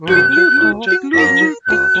Hey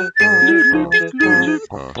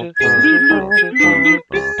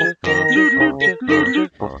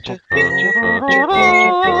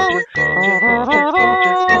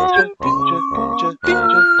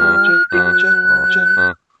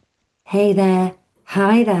there,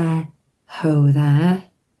 hi there, ho there.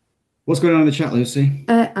 What's going on in the chat, Lucy?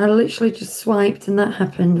 I literally just swiped and that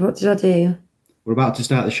happened. What did I do? We're about to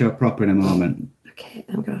start the show proper in a moment. Okay,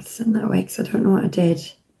 I'm going to send that away because I don't know what I did.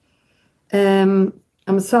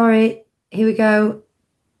 I'm sorry. Here we go.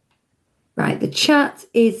 Right, the chat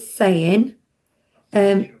is saying,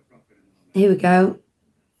 here we go,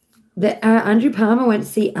 that Andrew Palmer went to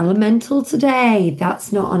see Elemental today.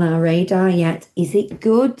 That's not on our radar yet. Is it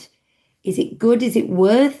good? Is it good? Is it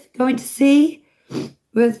worth going to see?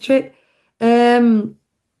 Worth a trip?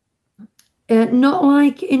 Not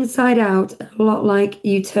like Inside Out, a lot like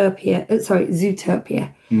Zootopia.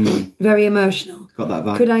 Very emotional. Got that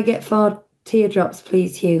vibe. Could I get 4 teardrops,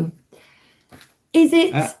 please, Hugh? Is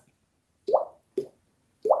it...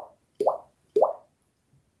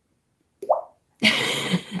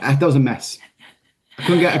 That was a mess. I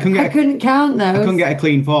couldn't count those. I couldn't get a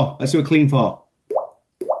clean 4. Let's do a clean 4.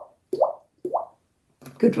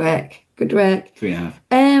 Good work. Good work.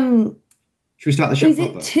 3.5. Should we start the show Is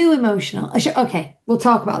proper? it too emotional? Okay, we'll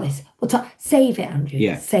talk about this. Save it, Andrew.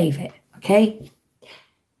 Yeah. Save it, okay?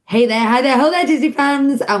 Hey there, hi there, hello there, Disney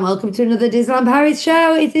fans, and welcome to another Disneyland Paris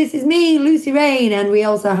show. This is me, Lucy Rain, and we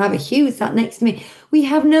also have a Hugh sat next to me. We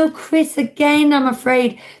have no Chris again, I'm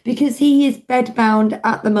afraid, because he is bedbound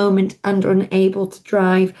at the moment and unable to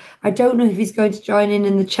drive. I don't know if he's going to join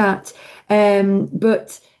in the chat,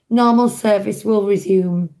 but normal service will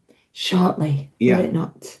resume shortly, will it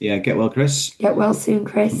not? Yeah, get well, Chris. Get well soon,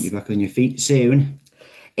 Chris. You're back on your feet soon.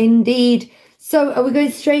 Indeed. So are we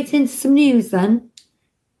going straight into some news then?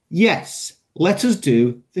 Yes, let us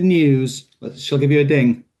do the news. Shall I give you a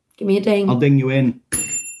ding? Give me a ding. I'll ding you in.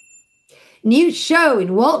 New show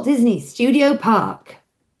in Walt Disney Studio Park.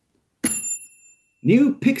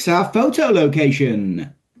 New Pixar photo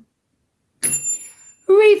location.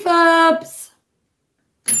 Refurbs.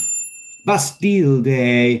 Bastille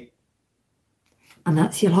Day. And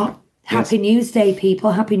that's your lot. Happy News Day,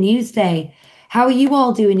 people. Happy News Day. How are you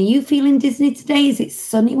all doing? Are you feeling Disney today? Is it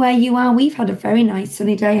sunny where you are? We've had a very nice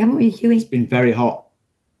sunny day, haven't we, Huey? It's been very hot.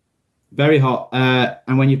 Very hot.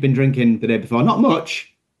 And when you've been drinking the day before, not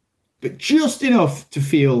much, but just enough to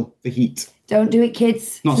feel the heat. Don't do it,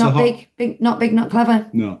 kids. Not it's so not hot. big, not clever.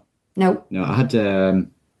 No. No. I had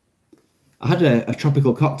a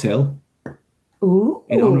tropical cocktail. Ooh.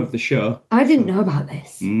 In honour of the show. I didn't know about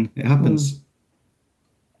this. It happens.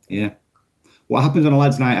 Yeah. What happens on a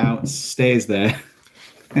lad's night out stays there.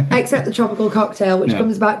 Except the tropical cocktail, which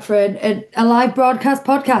comes back for a live broadcast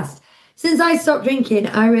podcast. Since I stopped drinking,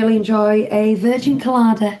 I really enjoy a virgin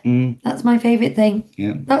colada. That's my favourite thing.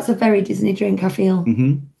 Yeah. That's a very Disney drink, I feel.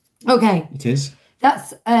 Mm-hmm. Okay. It is.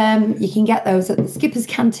 That's you can get those at the Skipper's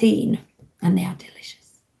Canteen, and they are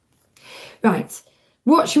delicious. Right.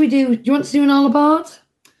 What should we do? Do you want to do an all aboard?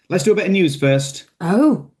 Let's do a bit of news first.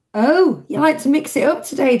 Oh, you like to mix it up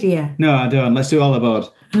today, dear? No, I don't. Let's do all aboard.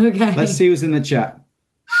 Okay. Let's see who's in the chat.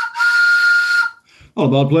 All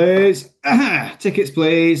aboard, please. Tickets,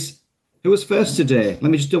 please. Who was first today?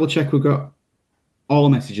 Let me just double check we've got all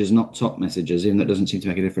messages, not top messages, even that doesn't seem to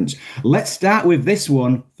make a difference. Let's start with this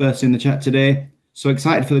one first in the chat today. So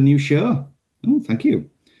excited for the new show. Oh, thank you.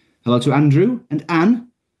 Hello to Andrew and Anne.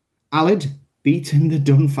 Alid, beaten the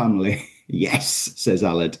Dunn family. Yes, says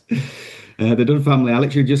Alid. The Dunn family, I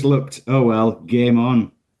literally just looked. Oh, well, game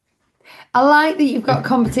on. I like that you've got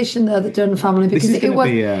competition though, the Dunn family, because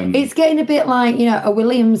it's getting a bit like, a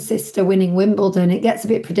Williams sister winning Wimbledon. It gets a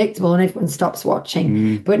bit predictable and everyone stops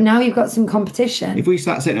watching. But now you've got some competition. If we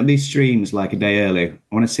start setting up these streams like a day early,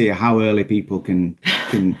 I want to see how early people can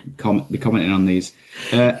be commenting on these.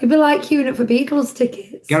 It'd be like queuing up for Beatles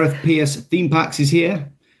tickets. Gareth Pierce, Theme Packs is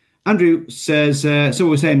here. Andrew says, so we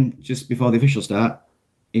were saying just before the official start,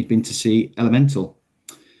 he'd been to see Elemental.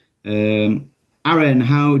 Aaron,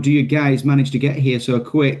 how do you guys manage to get here so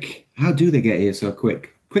quick? How do they get here so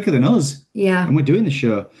quick? Quicker than us. Yeah. And we're doing the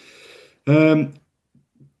show. The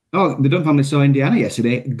Dunn family saw Indiana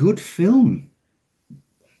yesterday. Good film.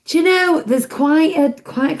 Do you know, there's quite a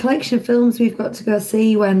collection of films we've got to go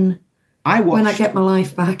see when I get my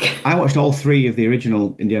life back. I watched all 3 of the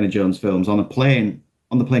original Indiana Jones films on the plane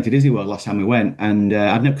to Disney World last time we went. And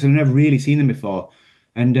because I've never really seen them before.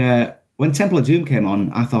 And when Temple of Doom came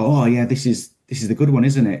on, I thought, oh, yeah, this is the good one,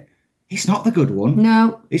 isn't it? It's not the good one.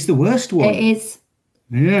 No. It's the worst one. It is.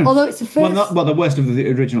 Yeah. Although it's the first... the worst of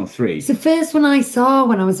the original three. It's the first one I saw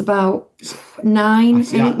when I was about 9,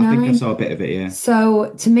 8, 9. I think I saw a bit of it, yeah.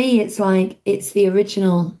 So to me, it's like, it's the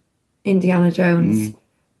original Indiana Jones.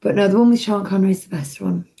 But no, the one with Sean Connery is the best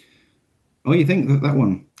one. Oh, you think that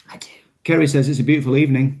one? I do. Kerry says it's a beautiful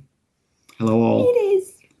evening. Hello all. It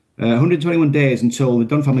is. 121 days until the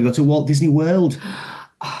Dunn family go to Walt Disney World.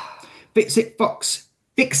 Fix it, Fox.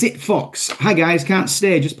 Fix it, Fox. Hi, guys. Can't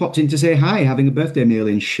stay. Just popped in to say hi. Having a birthday meal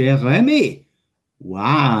in Cher Remy.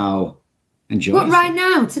 Wow. Enjoy. What, right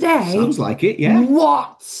now, today? Sounds like it, yeah.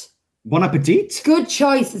 What? Bon appetit. Good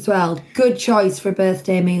choice as well. Good choice for a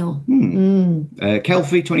birthday meal.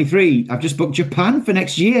 Kelfie23. I've just booked Japan for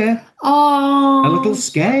next year. Oh. A little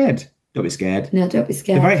scared. Don't be scared. No, don't be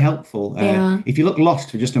scared. They're very helpful. Yeah. If you look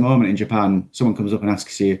lost for just a moment in Japan, someone comes up and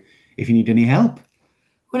asks you if you need any help.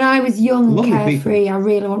 When I was young and Lovely carefree, I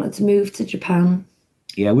really wanted to move to Japan.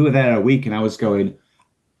 Yeah, we were there a week and I was going,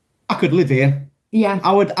 I could live here. Yeah.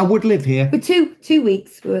 I would live here. But 2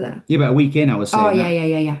 weeks we were there. Yeah, but a week in I was saying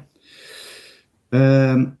yeah.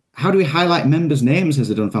 How do we highlight members' names as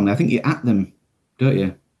the Dunn family? I think you at them, don't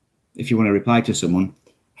you? If you want to reply to someone.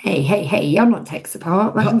 Hey, you're not tech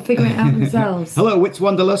support. Let them figure it out themselves. Hello, Wits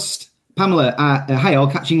Wanderlust. Pamela, hi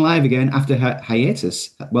all, catching live again after her hiatus.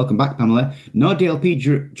 Welcome back, Pamela. No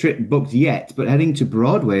DLP trip booked yet, but heading to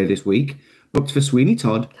Broadway this week. Booked for Sweeney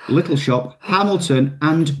Todd, Little Shop, Hamilton,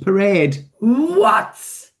 and Parade. What?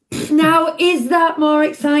 Now, is that more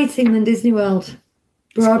exciting than Disney World?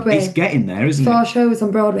 Broadway. It's getting there, isn't it? 4 shows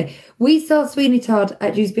on Broadway. We saw Sweeney Todd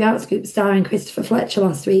at Dewsbury Arts Group starring Christopher Fletcher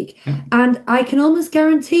last week. Yeah. And I can almost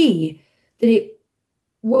guarantee that it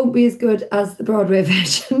won't be as good as the Broadway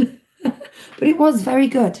version. But it was very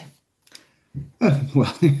good.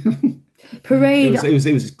 Well, Parade.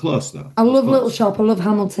 It was close though. I love Little Shop. I love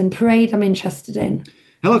Hamilton. Parade. I'm interested in.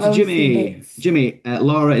 Hello to Jimmy. Jimmy,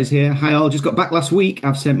 Laura is here. Hi all. Just got back last week.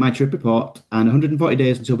 I've sent my trip report and 140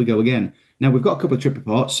 days until we go again. Now we've got a couple of trip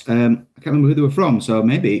reports. I can't remember who they were from, so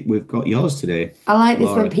maybe we've got yours today. I like this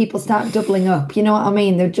when people start doubling up. You know what I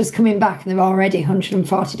mean? They're just coming back and they're already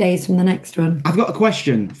 140 days from the next one. I've got a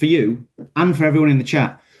question for you and for everyone in the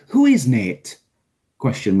chat. Who is Nate?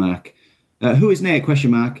 Question mark. Who is Nate?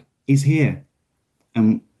 Question mark. Is here.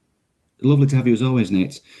 Lovely to have you as always,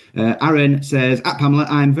 Nate. Aaron says, at Pamela,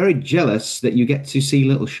 I'm very jealous that you get to see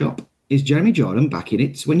Little Shop. Is Jeremy Jordan back in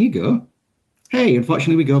it when you go? Hey,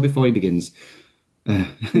 unfortunately, we go before he begins.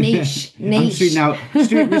 Niche. I'm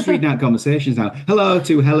just reading out conversations now. Hello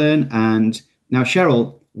to Helen, and now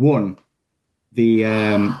Cheryl won the.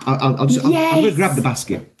 I'm going to grab the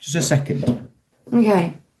basket. Just a second.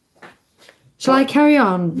 Okay. Shall I carry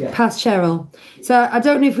on past Cheryl? So I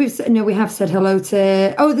don't know if we have said hello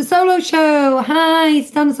to... Oh, the Solo Show. Hi,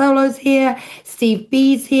 Stan Solo's here. Steve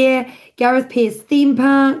B's here. Gareth Pierce Theme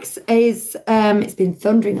Parks is... it's been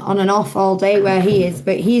thundering on and off all day where he is,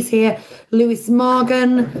 but he's here. Lewis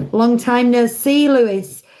Morgan. Long time no see,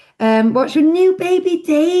 Lewis. What's your new baby,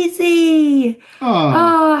 Daisy?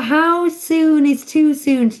 Oh, how soon is too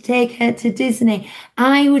soon to take her to Disney?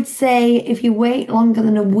 I would say if you wait longer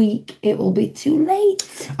than a week, it will be too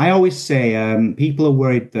late. I always say people are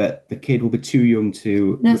worried that the kid will be too young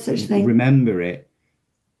to remember it.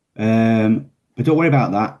 But don't worry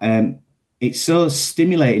about that. It's so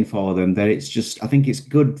stimulating for them that it's just, I think it's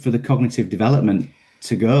good for the cognitive development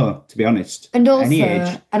to go, to be honest. And also, any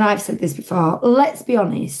age. And I've said this before, let's be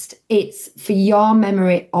honest, it's for your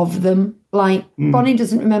memory of them. Like, Bonnie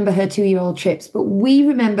doesn't remember her 2-year-old trips, but we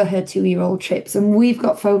remember her 2-year-old trips, and we've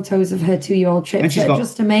got photos of her 2-year-old trips that are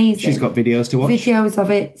just amazing. She's got videos to watch. Videos of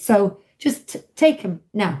it. So just take them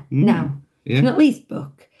now. Yeah. You can at least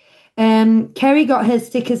book. Kerry got her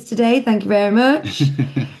stickers today. Thank you very much.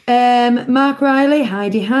 Mark Riley,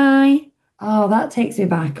 Heidi, hi. Oh, that takes me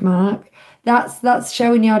back, Mark. That's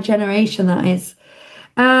showing your generation, that is.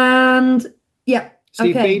 And yeah.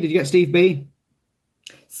 Steve B, did you get Steve B?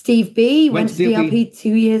 Steve B went to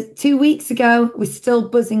DLP 2 weeks ago. We're still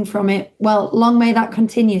buzzing from it. Well, long may that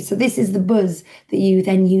continue. So this is the buzz that you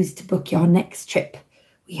then use to book your next trip,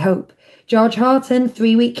 we hope. George Horton,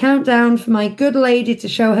 3-week countdown for my good lady to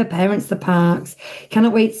show her parents the parks.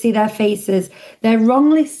 Cannot wait to see their faces. They're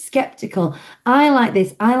wrongly sceptical. I like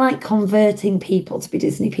this. I like converting people to be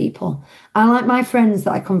Disney people. I like my friends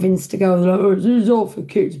that I convinced to go, oh, this is all for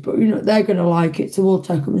kids, but they're going to like it, so we'll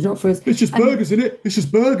take them. It's not for us. It's just burgers, isn't it? It's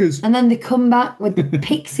just burgers. And then they come back with the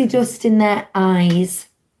pixie dust in their eyes.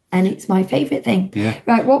 And it's my favourite thing. Yeah.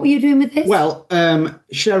 Right, what were you doing with this? Well,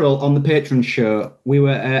 Cheryl, on the Patreon show, we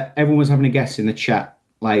were everyone was having a guess in the chat,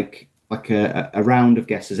 like a round of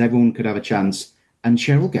guesses. Everyone could have a chance. And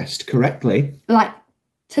Cheryl guessed correctly. Like,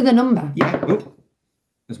 to the number? Yeah. Oh.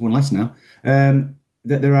 there's one less now,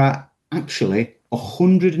 that there are actually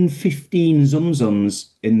 115 Zum-Zums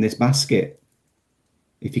in this basket.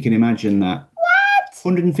 If you can imagine that. What?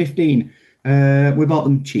 115. We bought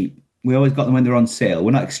them cheap. We always got them when they're on sale.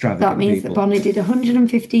 We're not extravagant That means people. that Bonnie did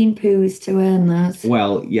 115 poos to earn that.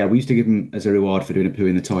 Well, yeah, we used to give them as a reward for doing a poo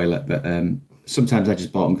in the toilet, but sometimes I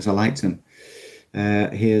just bought them because I liked them.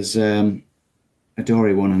 Here's a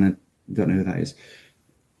Dory one, and I don't know who that is.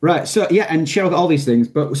 Right, so yeah, and Cheryl got all these things,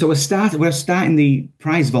 but so we're starting the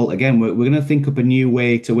prize vault again. We're going to think up a new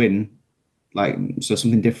way to win, like so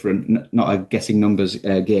something different, not a guessing numbers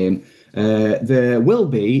game. There will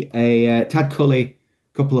be a Tad Cully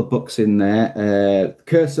couple of books in there,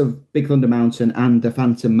 Curse of Big Thunder Mountain and The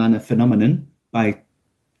Phantom Manor Phenomenon by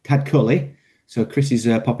Tad Cully. So Chris is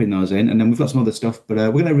popping those in, and then we've got some other stuff, but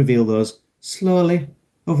we're going to reveal those slowly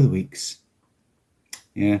over the weeks.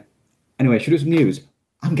 Yeah. Anyway, should we do some news?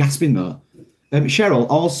 I'm gasping though. Cheryl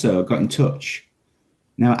also got in touch.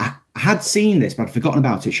 Now, I had seen this, but I'd forgotten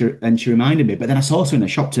about it, and she reminded me, but then I saw it in a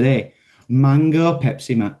shop today. Mango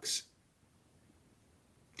Pepsi Max.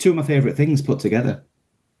 Two of my favourite things put together.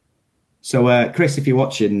 So, Chris, if you're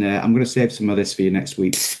watching, I'm going to save some of this for you next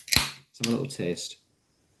week. Let's have a little taste.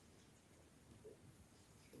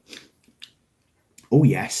 Oh,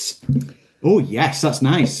 yes. Oh, yes, that's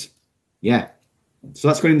nice. Yeah. So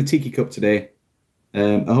that's going in the tiki cup today.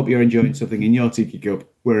 I hope you're enjoying something in your tiki cup,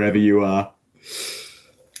 wherever you are.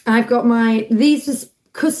 I've got these was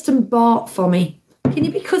custom bought for me. Can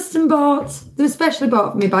you be custom bought? They were specially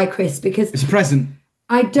bought for me by Chris because... It's a present.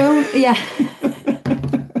 I don't, yeah.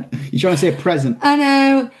 You're trying to say a present. I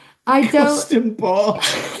know. I don't... Custom bought.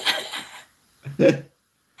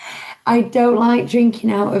 I don't like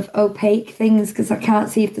drinking out of opaque things because I can't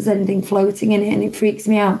see if there's anything floating in it and it freaks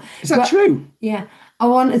me out. Is that true? Yeah. I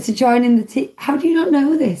wanted to join in the... How do you not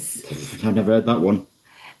know this? I've never heard that one.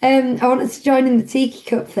 I wanted to join in the tiki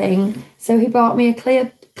cup thing, so he bought me a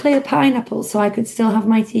clear pineapple so I could still have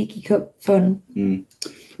my tiki cup fun. Mm.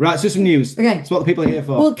 Right, so some news. Okay. That's what the people are here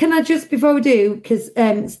for. Well, can I just, before we do, because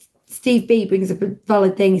Steve B brings up a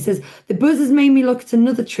valid thing. He says, the buzz has made me look at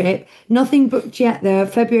another trip. Nothing booked yet, though.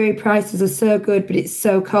 February prices are so good, but it's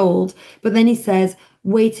so cold. But then he says,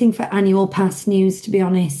 waiting for annual pass news, to be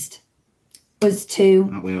honest. Us too.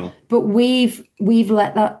 That we all. But we've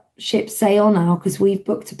let that ship sail now because we've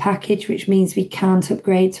booked a package, which means we can't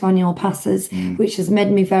upgrade to annual passes, which has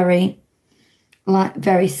made me very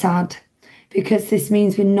sad because this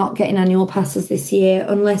means we're not getting annual passes this year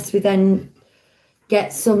unless we then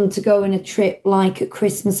get some to go in a trip like at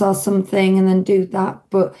Christmas or something and then do that.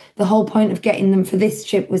 But the whole point of getting them for this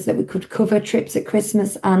trip was that we could cover trips at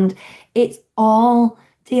Christmas, and it's all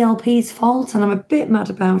DLP's fault, and I'm a bit mad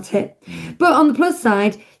about it. But on the plus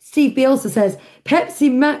side, Steve B also says,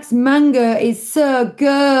 Pepsi Max Mango is so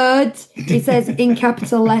good. He says in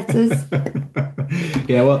capital letters.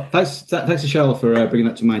 Yeah, well, thanks to Cheryl for bringing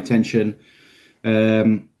that to my attention.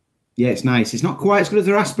 Yeah, it's nice. It's not quite as good as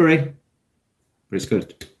the raspberry, but it's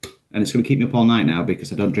good. And it's going to keep me up all night now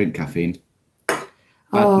because I don't drink caffeine.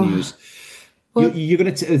 Bad news. Well,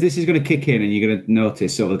 this is going to kick in and you're going to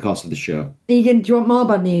notice over the course of the show. Do you want more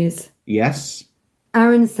bad news? Yes.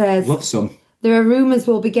 Aaron says... Love some. There are rumours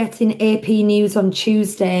we'll be getting AP news on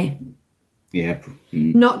Tuesday. Yeah.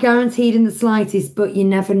 Not guaranteed in the slightest, but you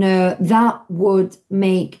never know. That would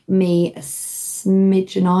make me a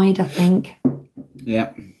smidge annoyed, I think.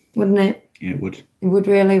 Yeah. Wouldn't it? Yeah, it would. It would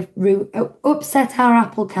really upset our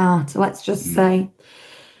apple cart, let's just say.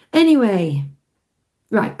 Anyway.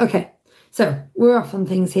 Right, okay. So, we're off on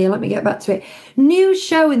things here. Let me get back to it. New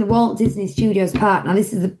show in the Walt Disney Studios Park. Now,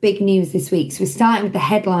 this is the big news this week. So, we're starting with the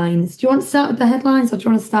headlines. Do you want to start with the headlines or do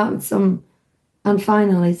you want to start with some and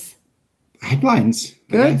finalies? Headlines.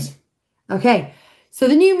 Good. Okay. So,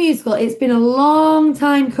 the new musical, it's been a long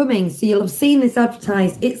time coming. So, you'll have seen this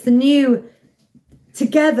advertised. It's the new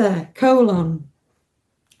Together,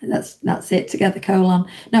 That's it. Together,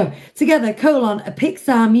 No, Together, a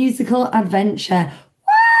Pixar musical adventure.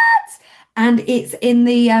 And it's in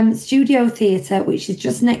the studio theatre, which is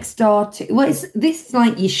just next door to... Well, this is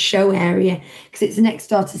like your show area, because it's next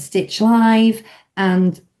door to Stitch Live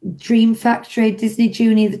and Dream Factory, Disney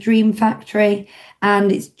Junior, the Dream Factory, and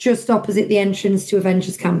it's just opposite the entrance to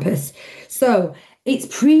Avengers Campus. So it's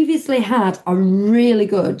previously had a really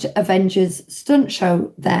good Avengers stunt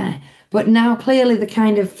show there, but now clearly the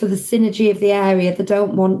kind of, for the synergy of the area, they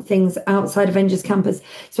don't want things outside Avengers Campus.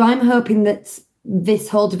 So I'm hoping that this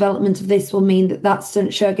whole development of this will mean that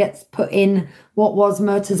stunt show gets put in what was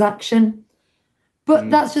Motors Action. But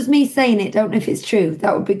that's just me saying it. Don't know if it's true.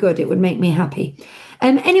 That would be good. It would make me happy.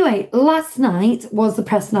 Anyway, last night was the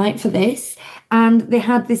press night for this, and they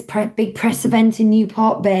had this big press event in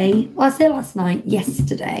Newport Bay. Well, I say last night,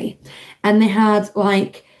 yesterday, and they had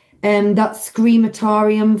like that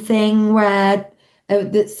screamatorium thing where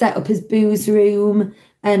that's set up as booze room,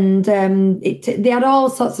 and they had all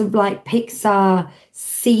sorts of like Pixar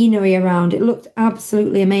scenery around. It looked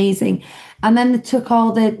absolutely amazing. And then they took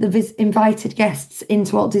all the invited guests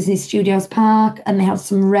into Walt Disney Studios Park, and they had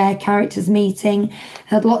some rare characters meeting. They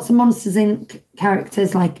had lots of Monsters Inc.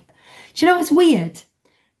 characters. Like, do you know what's weird?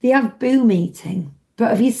 They have Boo meeting, but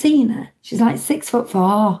have you seen her? She's like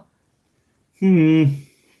 6'4".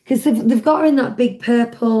 Because they've got her in that big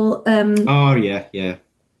purple. Oh yeah.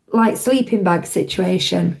 Like sleeping bag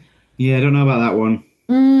situation. Yeah, I don't know about that one.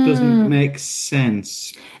 Doesn't make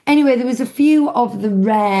sense. Anyway, there was a few of the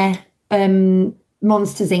rare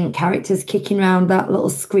Monsters Inc. characters kicking around that little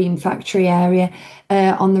Scream Factory area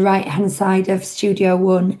on the right-hand side of Studio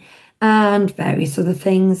One, and various other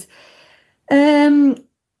things. They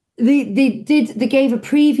gave a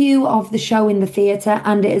preview of the show in the theatre,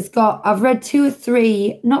 and it has got, I've read 2 or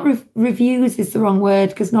 3, not reviews is the wrong word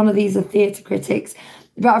because none of these are theatre critics,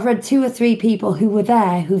 but I've read 2 or 3 people who were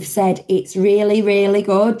there who've said it's really, really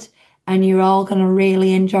good. And you're all going to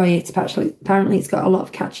really enjoy it. Apparently, it's got a lot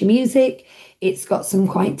of catchy music. It's got some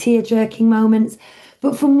quite tear-jerking moments.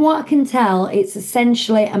 But from what I can tell, it's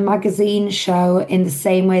essentially a magazine show in the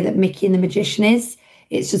same way that Mickey and the Magician is.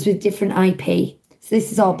 It's just with different IP. So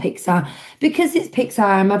this is all Pixar. Because it's Pixar,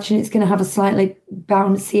 I imagine it's going to have a slightly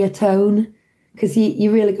bouncier tone. Because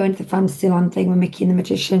you really go into the Fantasyland thing with Mickey and the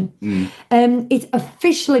Magician. It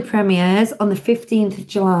officially premieres on the 15th of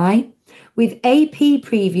July. With AP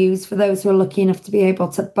previews for those who are lucky enough to be able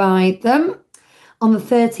to buy them on the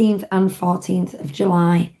 13th and 14th of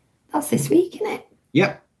July. That's this week, isn't it?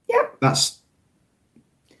 Yep. Yep. That's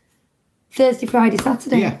Thursday, Friday,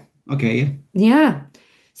 Saturday. Yeah. Okay, yeah. Yeah.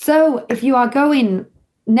 So if you are going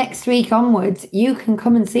next week onwards, you can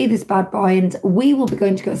come and see this bad boy, and we will be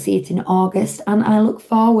going to go see it in August, and I look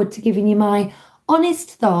forward to giving you my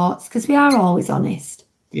honest thoughts, because we are always honest.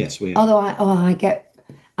 Yes, we are. Although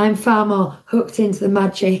I'm far more hooked into the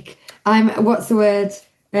magic. What's the word?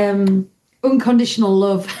 Unconditional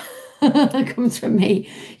love comes from me.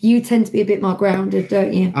 You tend to be a bit more grounded,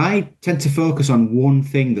 don't you? I tend to focus on one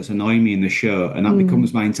thing that's annoying me in the show, and that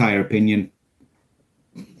becomes my entire opinion.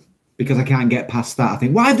 Because I can't get past that. I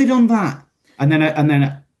think, why have they done that? And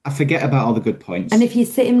then I forget about all the good points. And if you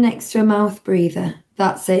sit him next to a mouth breather,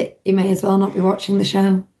 that's it. You may as well not be watching the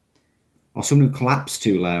show. Or someone who claps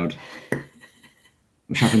too loud.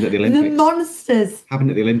 Which happened at the Olympics. The monsters. Happened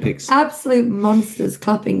at the Olympics. Absolute monsters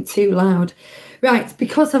clapping too loud. Right,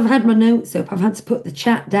 because I've had my notes up, I've had to put the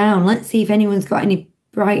chat down. Let's see if anyone's got any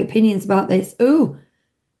bright opinions about this. Ooh,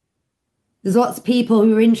 there's lots of people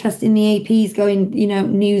who are interested in the APs going,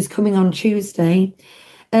 news coming on Tuesday.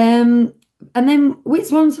 And then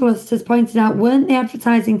Wits Wanderlust has pointed out, weren't they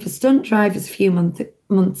advertising for stunt drivers a few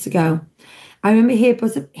months ago? I remember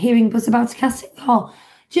hearing buzz about a casting call.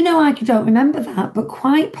 Do you know, I don't remember that, but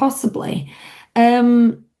quite possibly.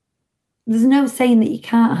 There's no saying that you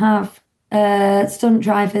can't have stunt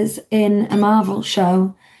drivers in a Marvel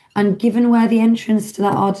show. And given where the entrance to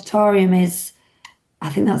that auditorium is, I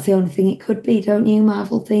think that's the only thing it could be, don't you,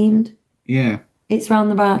 Marvel themed? Yeah. It's round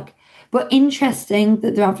the back. But interesting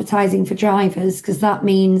that they're advertising for drivers, because that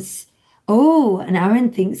means, and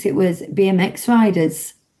Aaron thinks it was BMX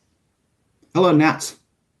riders. Hello, Nat.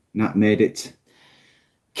 Nat made it.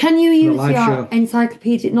 Can you use your show.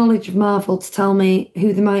 encyclopedic knowledge of Marvel to tell me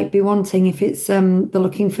who they might be wanting if it's they're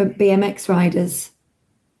looking for BMX riders?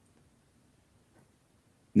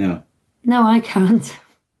 No. No, I can't.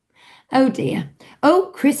 Oh, dear.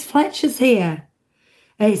 Oh, Chris Fletcher's here.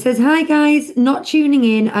 He says, hi, guys. Not tuning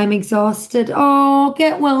in. I'm exhausted. Oh,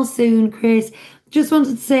 get well soon, Chris. Just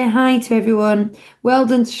wanted to say hi to everyone. Well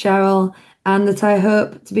done to Cheryl, and that I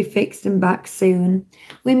hope to be fixed and back soon.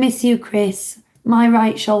 We miss you, Chris. My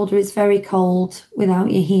right shoulder is very cold without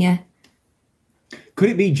you here. Could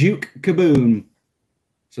it be Duke Kaboom?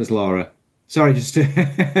 Says Laura. Sorry, just to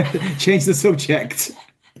change the subject.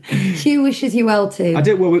 She wishes you well too. I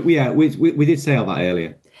did. Well, we did say all that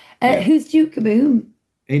earlier. Who's Duke Kaboom?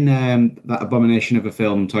 In that abomination of a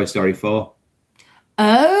film, Toy Story 4.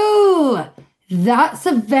 Oh, that's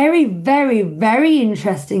a very, very, very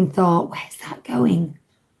interesting thought. Where's that going?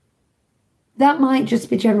 That might just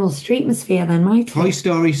be general streetmosphere then, might it? Toy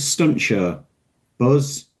Story stunt show.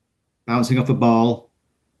 Buzz bouncing off a ball.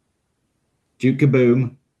 Duke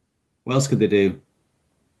Kaboom. What else could they do?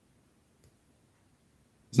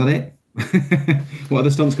 Is that it? What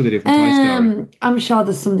other stunts could they do from Toy Story? I'm sure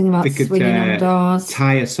there's something about They could swinging on doors.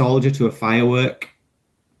 tie a soldier to a firework.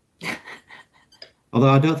 Although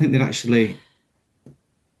I don't think they'd actually...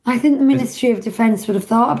 I think the Ministry of Defence would have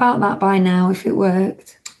thought about that by now if it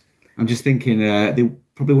worked. I'm just thinking they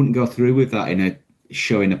probably wouldn't go through with that in a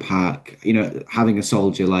show in a park. You know, having a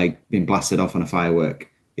soldier like being blasted off on a firework.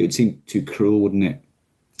 It would seem too cruel, wouldn't it?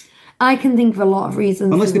 I can think of a lot of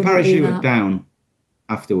reasons. Unless they parachute down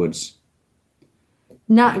afterwards.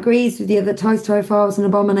 Nat agrees with you that Toy Story 4 was an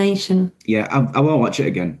abomination. Yeah, I won't watch it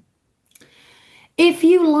again. If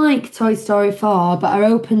you like Toy Story 4 but are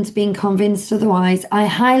open to being convinced otherwise, I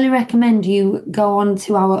highly recommend you go on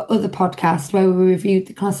to our other podcast where we reviewed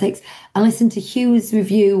the classics and listen to Hugh's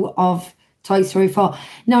review of Toy Story 4.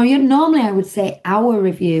 Now, normally I would say our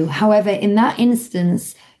review. However, in that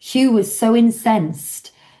instance, Hugh was so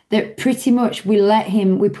incensed that pretty much we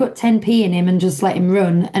put 10p in him and just let him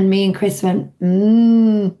run. And me and Chris went,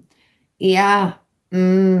 yeah,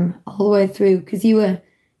 all the way through. Because you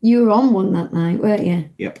were on one that night, weren't you?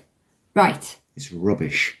 Yep. Right. It's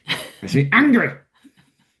rubbish. Makes me angry.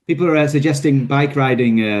 People are suggesting bike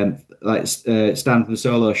riding, Stan from the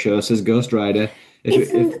Solo Show says Ghost Rider.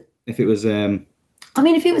 If it was... I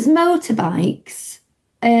mean, if it was motorbikes,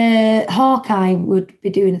 Hawkeye would be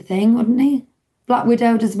doing a thing, wouldn't he? Black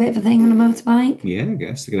Widow does a bit of a thing on a motorbike. Yeah, I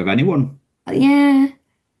guess. They could have anyone. Yeah.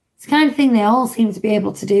 It's the kind of thing they all seem to be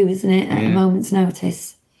able to do, isn't it, at a moment's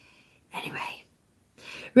notice? Anyway.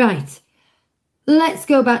 Right. Let's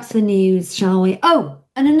go back to the news, shall we? Oh,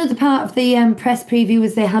 and another part of the press preview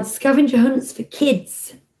was they had scavenger hunts for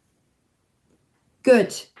kids.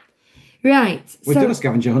 Good. Right. We've done a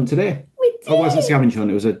scavenger hunt today. We did. Oh, it wasn't a scavenger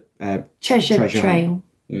hunt. It was a treasure trail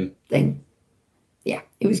thing. Yeah,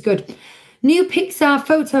 it was good. New Pixar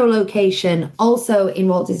photo location, also in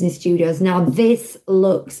Walt Disney Studios. Now, this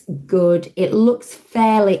looks good. It looks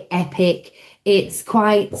fairly epic. It's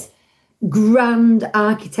quite grand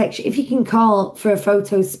architecture, if you can call for a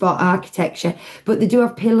photo spot architecture. But they do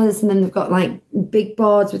have pillars, and then they've got like big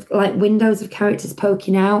boards with like windows of characters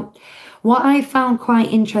poking out. What I found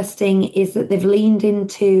quite interesting is that they've leaned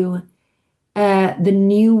into the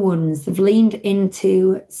new ones. They've leaned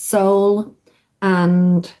into Soul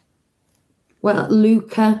and... well,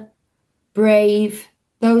 Luca, Brave,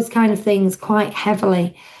 those kind of things quite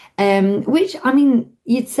heavily. Which, I mean,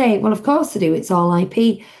 you'd say, well, of course they do. It's all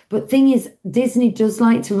IP. But thing is, Disney does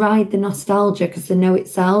like to ride the nostalgia because they know it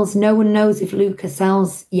sells. No one knows if Luca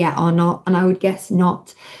sells yet or not, and I would guess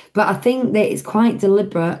not. But I think that it's quite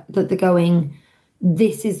deliberate that they're going,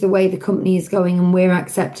 this is the way the company is going and we're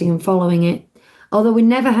accepting and following it. Although we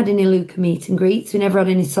never had any Luca meet and greets. We never had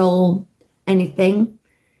any Soul anything,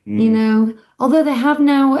 you know. Although they have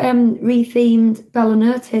now rethemed Bella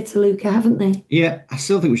Nerte to Luca, haven't they? Yeah, I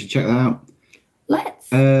still think we should check that out.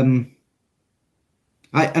 Let's. And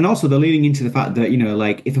also they're leaning into the fact that, you know,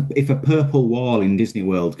 like if a purple wall in Disney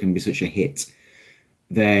World can be such a hit,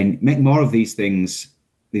 then make more of these things,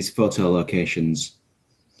 these photo locations.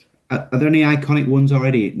 Are there any iconic ones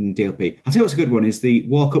already in DLP? I'll tell you what's a good one is the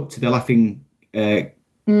walk up to the laughing, not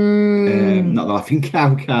the laughing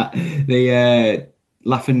cow cat, the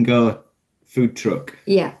Laugh and Go food truck.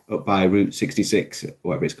 Yeah. Up by Route 66,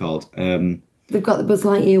 whatever it's called. They've got the Buzz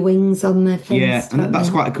Lightyear wings on their face. Yeah, and that's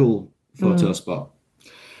quite a cool photo spot.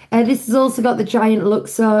 This has also got the giant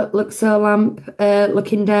Luxor lamp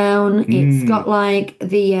looking down. It's got like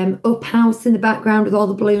the up house in the background with all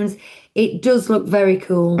the balloons. It does look very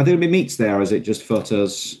cool. Are there going to be meets there, or is it just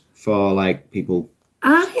photos for like people?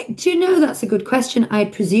 Do you know, that's a good question. I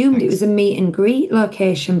presumed it was a meet and greet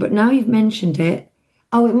location, but now you've mentioned it.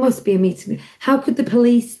 Oh, it must be a meet and greet. How could they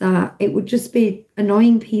police that? It would just be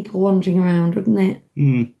annoying people wandering around, wouldn't it?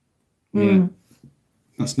 Yeah.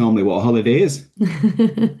 That's normally what a holiday is.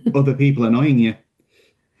 Other people annoying you.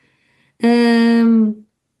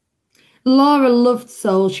 Laura loved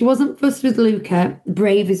Soul. She wasn't fussed with Luca.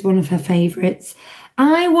 Brave is one of her favourites.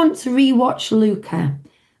 I want to rewatch Luca.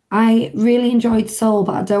 I really enjoyed Soul,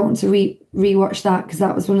 but I don't want to rewatch that because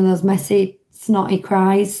that was one of those messy, snotty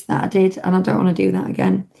cries that I did, and I don't want to do that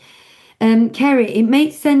again. Kerry, it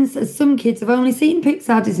makes sense as some kids have only seen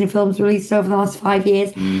Pixar Disney films released over the last 5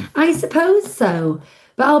 years. I suppose so.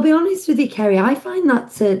 But I'll be honest with you, Kerry, I find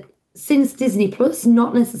that since Disney Plus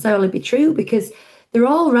not necessarily be true because they're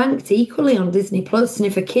all ranked equally on Disney Plus, and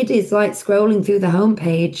if a kid is like scrolling through the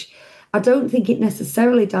homepage, I don't think it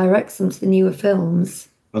necessarily directs them to the newer films.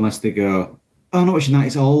 Unless they go, oh, I'm not watching that,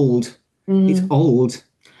 it's old. It's old.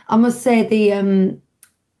 I must say the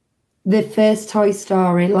the first Toy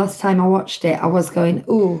Story, last time I watched it, I was going,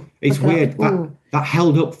 ooh. It's weird. That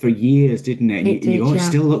held up for years, didn't it? It did, it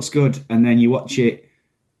still looks good. And then you watch it,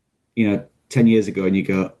 10 years ago and you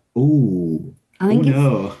go, ooh, I think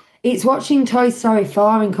no. It's watching Toy Story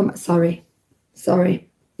 4 Sorry.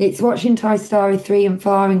 It's watching Toy Story 3 and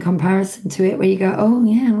 4 in comparison to it, where you go, oh,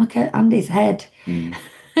 yeah, look at Andy's head.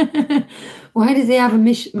 Why does he have a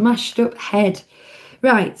mashed up head?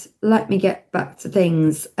 Right, let me get back to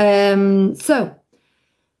things. So,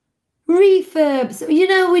 refurbs. We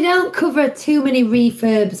don't cover too many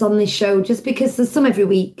refurbs on this show just because there's some every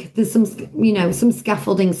week. There's some, some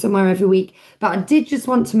scaffolding somewhere every week. But I did just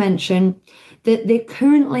want to mention that they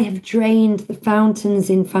currently have drained the fountains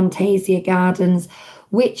in Fantasia Gardens,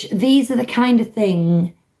 which these are the kind of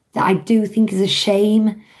thing that I do think is a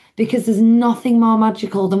shame, because there's nothing more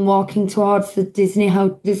magical than walking towards the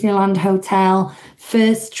Disneyland Hotel,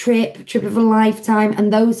 first trip of a lifetime,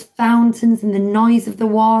 and those fountains and the noise of the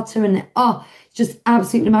water, and it's just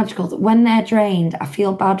absolutely magical. That when they're drained, I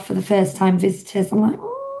feel bad for the first time visitors. I'm like,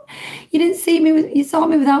 oh, you saw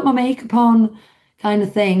me without my makeup on, kind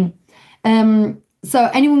of thing.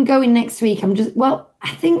 So anyone going next week, I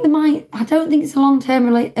think I don't think it's a long-term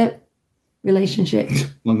relationship.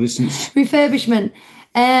 Long distance. Refurbishment.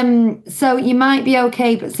 So you might be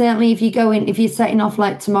okay, but certainly if you're setting off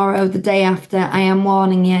like tomorrow, the day after, I am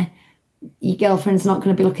warning you, your girlfriend's not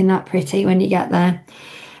going to be looking that pretty when you get there.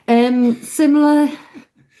 Similar,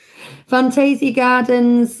 Fantasia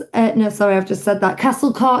Gardens, I've just said that.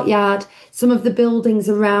 Castle Courtyard, some of the buildings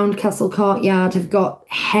around Castle Courtyard have got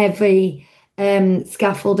heavy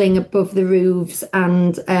scaffolding above the roofs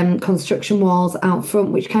and construction walls out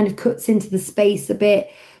front, which kind of cuts into the space a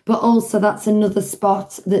bit. But also that's another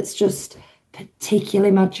spot that's just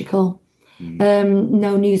particularly magical.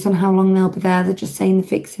 No news on how long they'll be there. They're just saying they're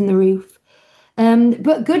fixing the roof.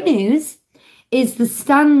 But good news is the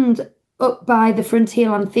stand up by the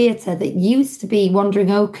Frontierland Theatre that used to be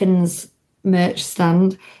Wandering Oaken's merch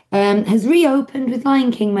stand has reopened with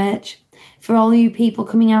Lion King merch. For all you people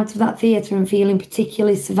coming out of that theatre and feeling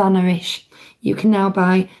particularly Savannah-ish, you can now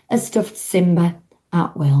buy a stuffed Simba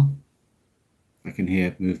at will. I can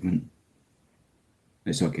hear movement.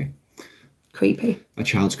 It's okay. Creepy. A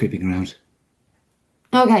child's creeping around.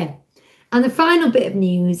 Okay. And the final bit of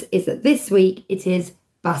news is that this week it is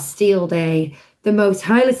Bastille Day, the most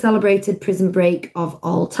highly celebrated prison break of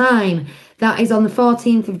all time. That is on the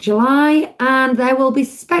 14th of July, and there will be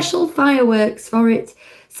special fireworks for it.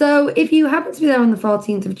 So if you happen to be there on the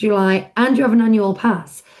 14th of July and you have an annual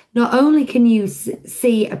pass, not only can you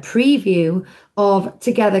see a preview of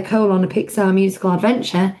Together: a Pixar musical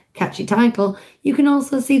adventure, catchy title, you can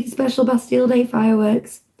also see the special Bastille Day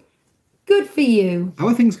fireworks. Good for you. How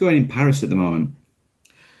are things going in Paris at the moment?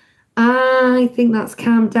 I think that's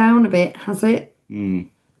calmed down a bit, has it?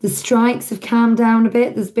 The strikes have calmed down a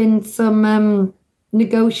bit. There's been some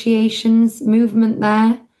negotiations, movement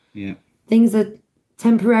there. Yeah. Things are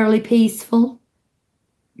temporarily peaceful.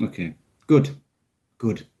 Okay. Good.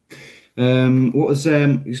 What was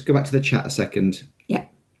just go back to the chat a second. Yeah.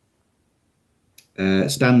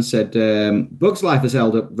 Stan said Bug's Life has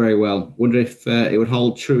held up very well. Wonder if it would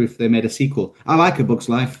hold true if they made a sequel. I like A Bug's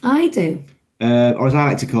Life. I do. Or as I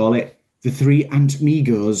like to call it, The Three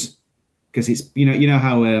Ant-Migos, because it's you know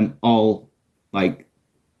how all like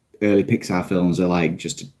early Pixar films are like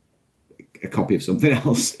just a copy of something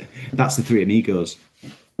else. That's The Three Amigos.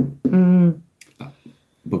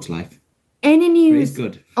 Bug's Life. Any news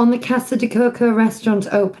on the Casa de Coco restaurant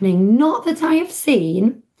opening? Not that I have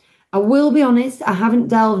seen. I will be honest, I haven't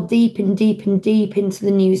delved deep into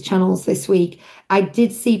the news channels this week. I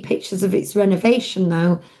did see pictures of its renovation,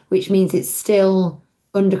 though, which means it's still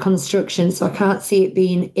under construction, so I can't see it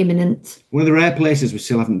being imminent. One of the rare places we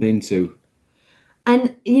still haven't been to.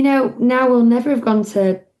 And, now we'll never have gone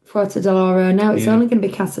to Puerto del Oro. Now it's only going to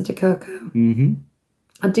be Casa de Coco. Mm-hmm.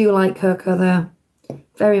 I do like Coco, though,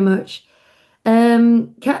 very much.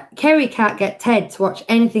 Kerry can't get Ted to watch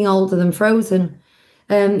anything older than Frozen.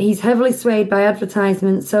 He's heavily swayed by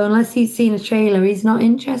advertisements, so unless he's seen a trailer, he's not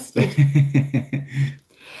interested.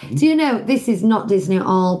 Do you know, this is not Disney at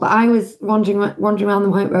all, but I was wandering around the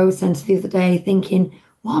White Rose Centre the other day thinking,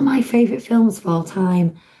 what are my favourite films of all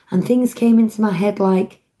time? And things came into my head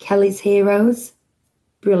like Kelly's Heroes,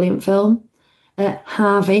 brilliant film.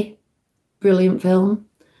 Harvey, brilliant film.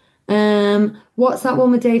 What's that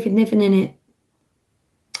one with David Niven in it?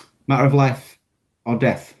 Matter of Life or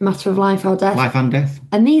Death. Matter of Life or Death. Life and Death.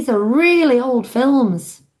 And these are really old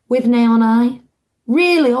films with Nail and I.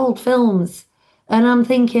 Really old films. And I'm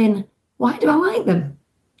thinking, why do I like them?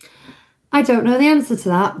 I don't know the answer to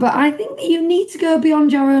that, but I think that you need to go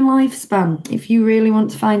beyond your own lifespan if you really want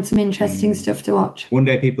to find some interesting stuff to watch. One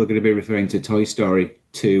day people are going to be referring to Toy Story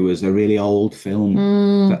 2 as a really old film.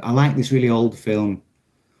 But I like this really old film.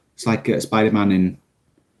 It's like Spider-Man in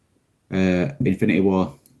Infinity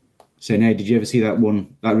War. Saying, hey, did you ever see that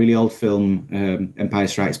really old film, Empire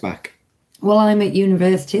Strikes Back? Well, I'm at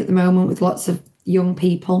university at the moment with lots of young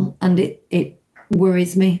people, and it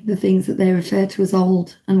worries me, the things that they refer to as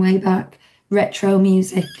old and way back. Retro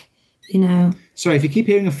music, you know. Sorry, if you keep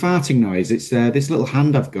hearing a farting noise, it's this little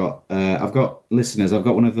hand I've got. I've got listeners. I've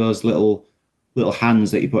got one of those little hands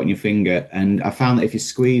that you put on your finger, and I found that if you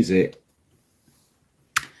squeeze it,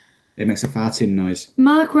 it makes a farting noise.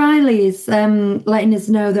 Mark Riley is letting us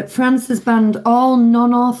know that France has banned all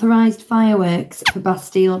non-authorised fireworks for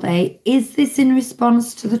Bastille Day. Is this in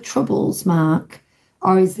response to the Troubles, Mark?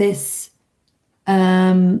 Or is this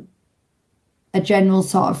a general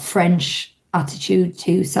sort of French attitude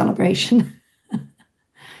to celebration?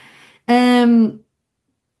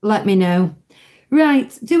 Let me know.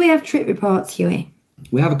 Right, do we have trip reports, Huey?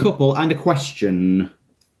 We have a couple and a question.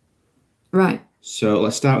 Right. So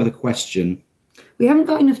let's start with a question. We haven't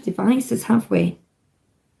got enough devices, have we?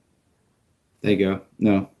 There you go.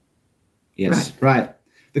 No. Yes. Right.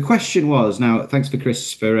 The question was, now, thanks for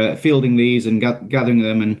Chris for fielding these and gathering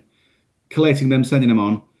them and collating them, sending them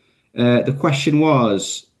on. The question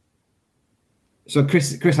was, so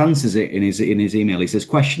Chris answers it in his email. He says,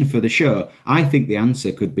 question for the show. I think the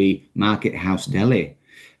answer could be Market House Deli.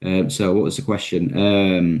 So what was the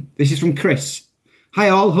question? This is from Chris. Hi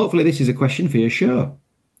all, hopefully this is a question for your show.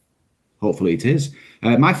 Hopefully it is.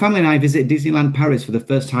 My family and I visited Disneyland Paris for the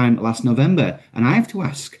first time last November, and I have to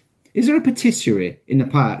ask, is there a patisserie in the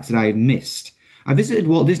parks that I missed? I visited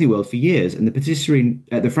Walt Disney World for years, and the patisserie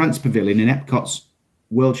at the France Pavilion in Epcot's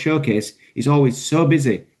World Showcase is always so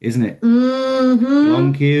busy, isn't it? Mm-hmm.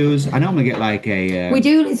 Long queues. I normally get like a... we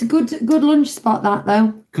do. It's a good lunch spot, that,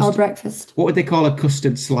 though. Or breakfast. What would they call a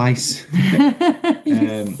custard slice?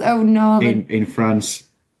 You're so northern. In France.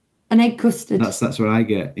 An egg custard. That's what I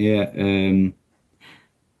get, yeah.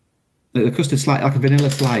 The custard slice, like a vanilla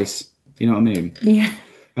slice. You know what I mean? Yeah.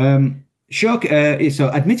 So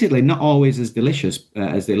admittedly, not always as delicious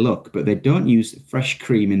as they look, but they don't use fresh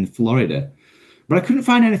cream in Florida. But I couldn't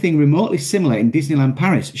find anything remotely similar in Disneyland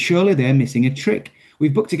Paris. Surely they're missing a trick.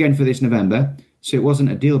 We've booked again for this November, so it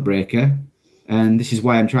wasn't a deal breaker. And this is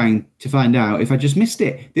why I'm trying to find out if I just missed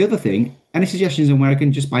it. The other thing, any suggestions on where I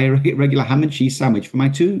can just buy a regular ham and cheese sandwich for my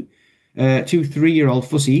two 3-year-old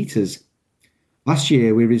fussy eaters? Last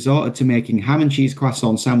year, we resorted to making ham and cheese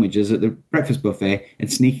croissant sandwiches at the breakfast buffet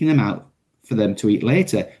and sneaking them out for them to eat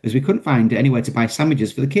later, as we couldn't find anywhere to buy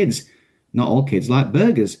sandwiches for the kids. Not all kids like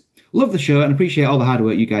burgers. Love the show and appreciate all the hard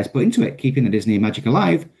work you guys put into it, keeping the Disney magic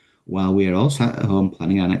alive while we're all sat at home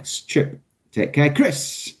planning our next trip. Take care,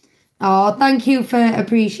 Chris. Oh, thank you for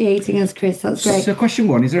appreciating us, Chris. That's great. So question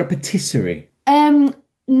one, is there a patisserie?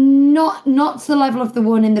 Not to the level of the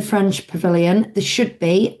one in the French Pavilion. There should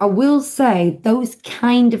be. I will say those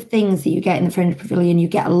kind of things that you get in the French Pavilion, you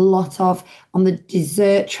get a lot of on the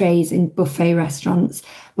dessert trays in buffet restaurants.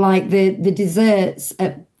 Like the desserts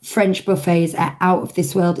at French buffets are out of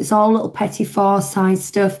this world. It's all little petit four size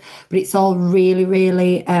stuff, but it's all really,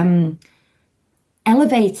 really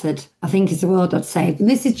elevated, I think is the word I'd say.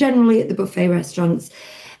 This is generally at the buffet restaurants.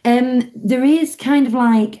 There is kind of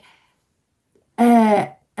like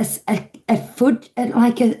a food,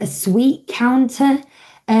 like a sweet counter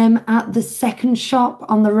at the second shop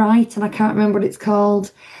on the right, and I can't remember what it's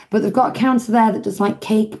called, but they've got a counter there that does like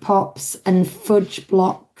cake pops and fudge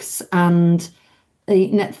blocks and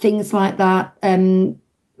things like that,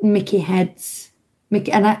 Mickey heads,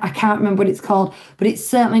 and I can't remember what it's called, but it's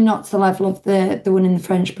certainly not to the level of the one in the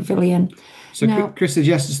French Pavilion. So now, Chris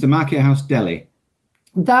suggests the Market House Deli.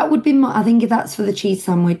 That would be I think that's for the cheese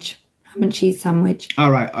sandwich. Ham and cheese sandwich.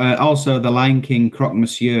 All right. Also, the Lion King croque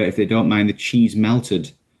monsieur, if they don't mind the cheese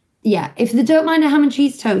melted. Yeah, if they don't mind a ham and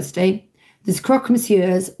cheese toasty, there's croque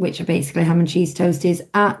monsieurs, which are basically ham and cheese toasties,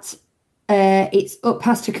 at it's up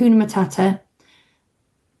past Hakuna Matata.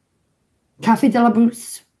 Café de la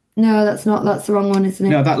Brousse. No, that's the wrong one, isn't it?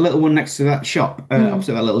 No, that little one next to that shop,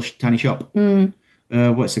 opposite that little tiny shop.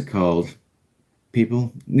 What's it called?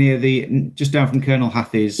 People near just down from Colonel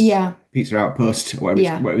Hathie's Pizza Outpost,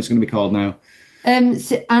 whatever it's going to be called now. And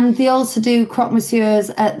they also do croque monsieurs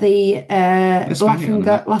at the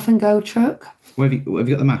Laugh and Go truck. Where have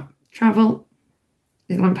you got the map? Travel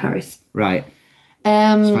Disneyland Paris. Right.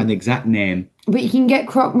 Let's find the exact name. But you can get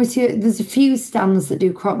croque monsieur. There's a few stands that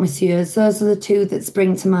do croque monsieurs. Those are the two that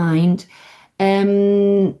spring to mind.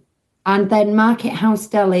 And then Market House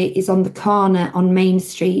Deli is on the corner on Main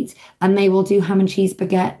Street, and they will do ham and cheese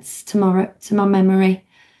baguettes tomorrow, to my memory,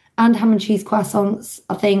 and ham and cheese croissants,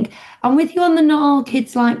 I think. I'm with you on the not all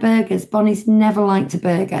kids like burgers. Bonnie's never liked a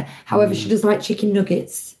burger. However, she does like chicken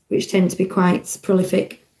nuggets, which tend to be quite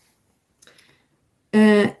prolific.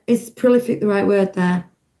 Is prolific the right word there?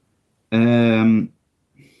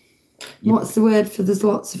 What's the word for there's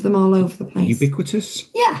lots of them all over the place? Ubiquitous?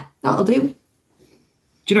 Yeah, that'll do.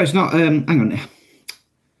 Do you know, it's not, hang on.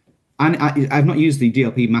 I've not used the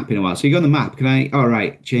DLP map in a while. So you go on the map,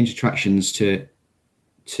 change attractions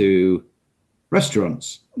to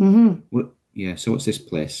restaurants. Mm-hmm. Yeah, so what's this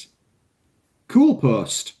place? Cool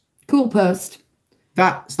Post. Cool Post.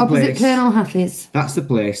 That's the opposite place. Colonel Haffy's. That's the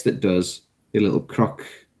place that does the little croque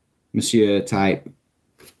monsieur type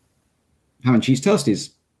ham and cheese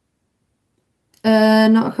toasties.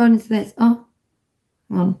 Not according to this. Oh,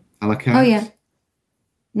 hang on. A la carte. Oh, yeah.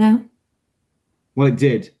 No. Well, it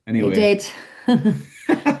did anyway. It did.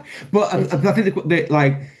 But I think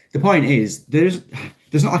the point is there's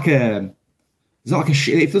not like a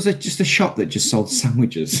if there's just a shop that just sold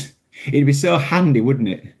sandwiches, it'd be so handy, wouldn't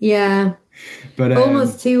it? Yeah. But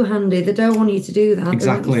almost too handy. They don't want you to do that.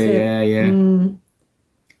 Exactly. Yeah.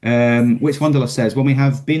 Wits Wanderler says, when we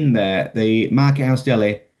have been there, the Market House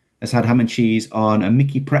Deli has had ham and cheese on a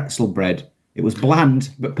Mickey pretzel bread. It was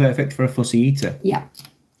bland but perfect for a fussy eater. Yeah.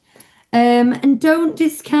 And don't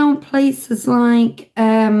discount places like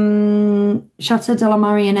Chateau de la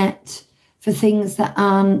Marionnette for things that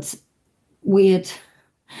aren't weird,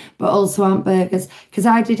 but also aren't burgers. Because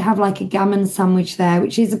I did have like a gammon sandwich there,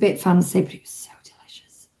 which is a bit fancy, but it was so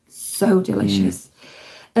delicious. So delicious.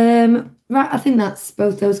 Right, I think that's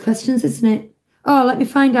both those questions, isn't it? Oh, let me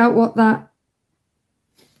find out what that...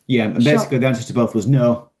 Yeah, and basically the answer to both was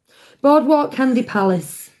no. Boardwalk Candy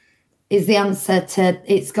Palace is the answer to...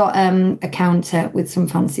 It's got a counter with some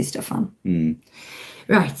fancy stuff on.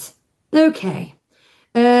 Right. Okay.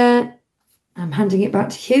 I'm handing it back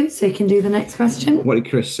to Hugh so you can do the next question. What did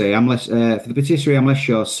Chris say? I'm less for the patisserie, I'm less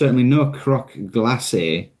sure. Certainly no croque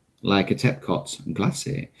glacé like a Tepcot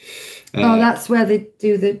glacé. That's where they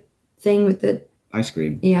do the thing with the... ice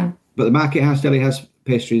cream. Yeah. But the Market House Deli has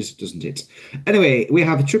pastries, doesn't it? Anyway, we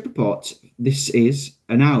have a trip report. This is...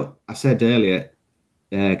 And now, I said earlier...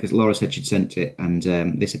 because Laura said she'd sent it, and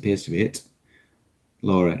this appears to be it.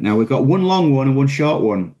 Laura. Now, we've got one long one and one short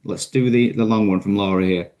one. Let's do the long one from Laura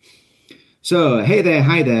here. So, hey there,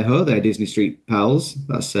 hi there, ho there, Disney Street pals.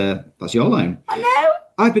 That's your line. Hello.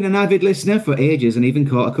 I've been an avid listener for ages and even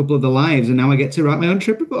caught a couple of the lives, and now I get to write my own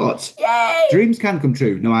trip reports. Yay! Dreams can come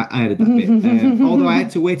true. No, I added that bit. Although I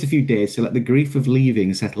had to wait a few days to let the grief of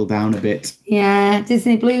leaving settle down a bit. Yeah,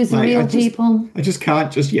 Disney Blues are real people. I just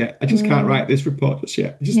can't just yet. I just can't write this report just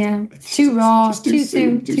yet. It's too raw. Too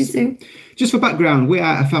soon. Just for background, we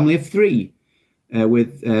are a family of three.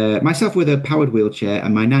 With myself with a powered wheelchair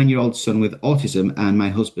and my 9-year-old son with autism and my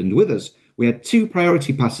husband with us. We had 2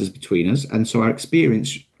 priority passes between us, and so our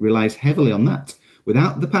experience relies heavily on that.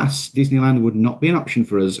 Without the pass, Disneyland would not be an option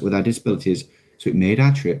for us with our disabilities, so it made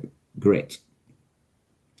our trip great.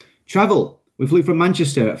 Travel. We flew from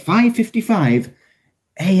Manchester at 5:55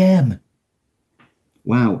 a.m.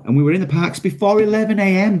 Wow, and we were in the parks before 11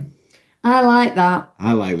 a.m. I like that.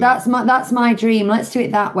 That's my dream. Let's do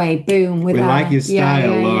it that way. Boom. We like your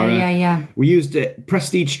style, Laura. Yeah. We used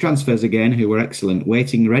Prestige transfers again, who were excellent,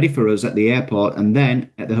 waiting ready for us at the airport and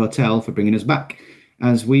then at the hotel for bringing us back.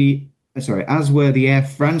 As were the Air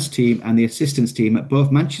France team and the assistance team at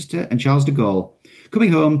both Manchester and Charles de Gaulle.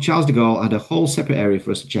 Coming home, Charles de Gaulle had a whole separate area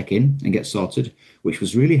for us to check in and get sorted, which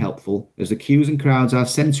was really helpful, as the queues and crowds are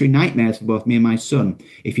sensory nightmares for both me and my son.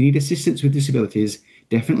 If you need assistance with disabilities,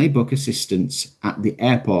 definitely book assistance at the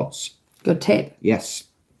airports. Good tip. Yes.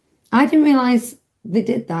 I didn't realise they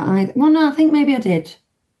did that either. Well, no, I think maybe I did.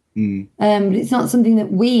 But it's not something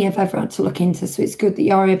that we have ever had to look into, so it's good that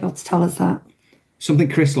you're able to tell us that. Something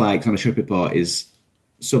Chris likes on a trip report is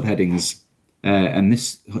subheadings, and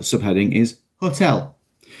this subheading is hotel.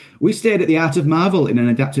 We stayed at the Art of Marvel in an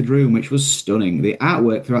adapted room, which was stunning. The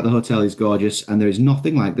artwork throughout the hotel is gorgeous, and there is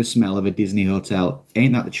nothing like the smell of a Disney hotel.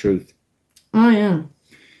 Ain't that the truth? Oh, yeah.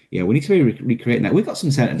 Yeah, we need to be recreating that. We've got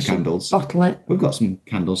some scented candles. Bottle it. We've got some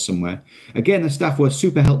candles somewhere. Again, the staff were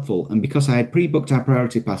super helpful, and because I had pre-booked our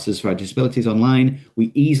priority passes for our disabilities online,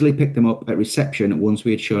 we easily picked them up at reception once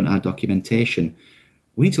we had shown our documentation.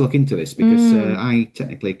 We need to look into this because I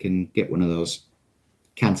technically can get one of those.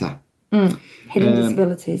 Can't I? Hidden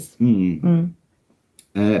disabilities.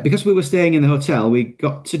 Because we were staying in the hotel, we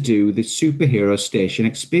got to do the superhero station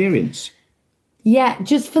experience. Yeah,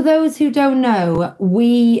 just for those who don't know,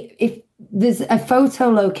 if there's a photo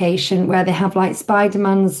location where they have like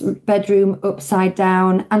Spider-Man's bedroom upside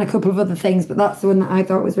down and a couple of other things, but that's the one that I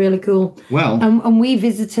thought was really cool. Well, and we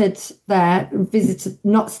visited,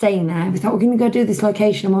 not staying there. We thought we're going to go do this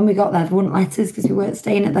location, and when we got there, they wouldn't let us because we weren't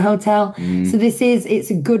staying at the hotel. So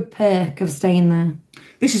it's a good perk of staying there.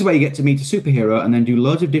 This is where you get to meet a superhero and then do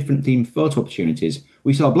loads of different themed photo opportunities.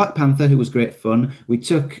 We saw Black Panther, who was great fun. We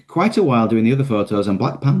took quite a while doing the other photos, and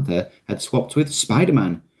Black Panther had swapped with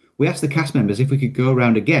Spider-Man. We asked the cast members if we could go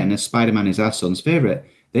around again, as Spider-Man is our son's favourite.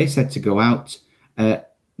 They said to go out. They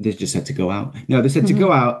just said to go out. No, they said to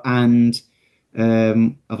go out and...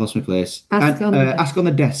 I've lost my place. Ask on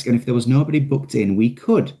the desk, and if there was nobody booked in, we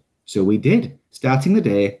could. So we did. Starting the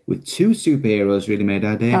day with 2 superheroes really made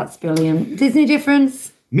our day. That's brilliant. Disney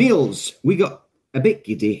difference. Meals. We got a bit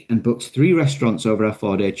giddy and booked 3 restaurants over our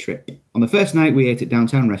 4-day trip. On the first night, we ate at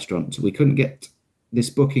downtown restaurants. We couldn't get this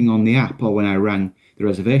booking on the app or when I rang the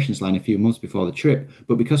reservations line a few months before the trip,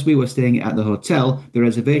 but because we were staying at the hotel, the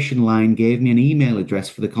reservation line gave me an email address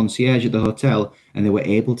for the concierge at the hotel, and they were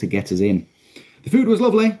able to get us in. The food was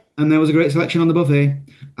lovely, and there was a great selection on the buffet.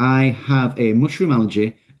 I have a mushroom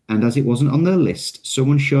allergy, and as it wasn't on their list,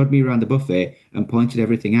 someone showed me around the buffet and pointed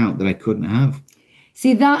everything out that I couldn't have.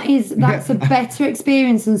 See, that's a better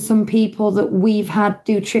experience than some people that we've had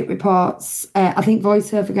do trip reports. I think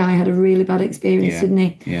voiceover guy had a really bad experience, didn't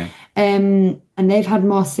he? Yeah. And they've had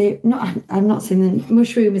more I'm not saying the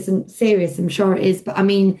mushroom isn't serious, I'm sure it is, but I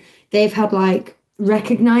mean, they've had like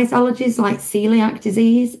recognised allergies like celiac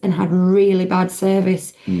disease and had really bad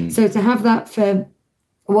service. So to have that for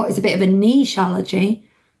what is a bit of a niche allergy,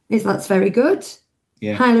 that's very good.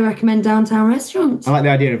 Yeah. Highly recommend downtown restaurants. I like the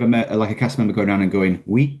idea of a cast member going around and going,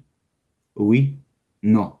 oui,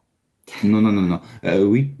 no. Oui,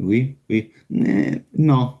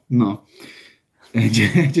 no.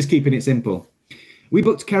 Just keeping it simple. We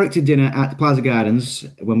booked character dinner at Plaza Gardens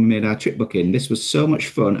when we made our trip booking. This was so much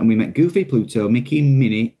fun, and we met Goofy, Pluto, Mickey,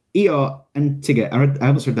 Minnie, Eeyore, and Tigger. I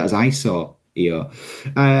almost read that as I saw Eeyore.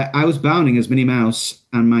 I was bounding as Minnie Mouse,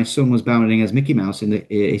 and my son was bounding as Mickey Mouse in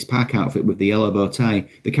his park outfit with the yellow bow tie.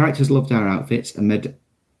 The characters loved our outfits, and it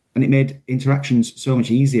made interactions so much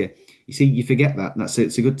easier. You see, you forget that.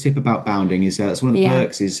 It's a good tip about bounding. That's one of the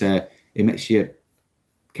perks. It makes your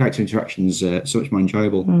character interactions so much more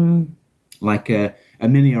enjoyable. Like a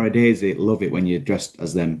Minnie or a Daisy love it when you're dressed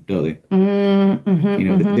as them, don't they?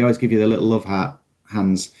 They always give you the little love heart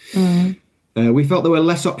hands. We felt there were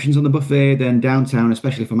less options on the buffet than downtown,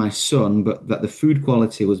 especially for my son, but that the food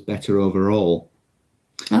quality was better overall.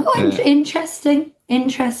 Interesting.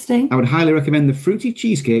 I would highly recommend the fruity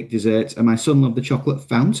cheesecake dessert, and my son loved the chocolate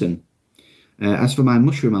fountain. As for my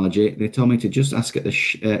mushroom allergy, they told me to just ask the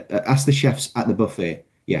chefs at the buffet.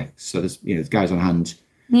 Yeah, so there's guys on hand.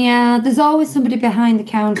 Yeah, there's always somebody behind the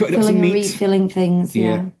counter filling and refilling things.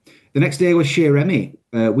 Yeah. The next day was Chez Remy.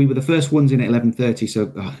 We were the first ones in at 11:30. So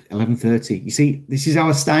 11:30. You see, this is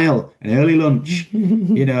our style. An early lunch.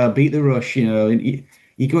 Beat the rush. You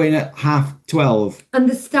go in at 11:30. And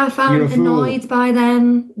the staff aren't annoyed by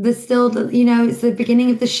then. They're still, it's the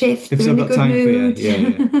beginning of the shift. They've still got time mood. For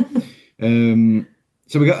you. Yeah.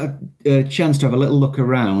 So we got a chance to have a little look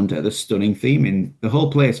around at the stunning theming. The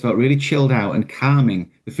whole place felt really chilled out and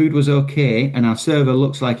calming. The food was okay, and our server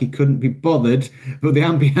looks like he couldn't be bothered, but the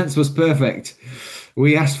ambience was perfect.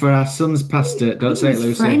 We asked for our son's pasta. Don't say it,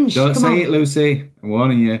 Lucy. French. Don't say it, Lucy. I'm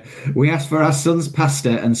warning you. We asked for our son's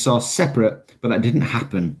pasta and sauce separate, but that didn't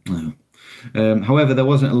happen. No. However, there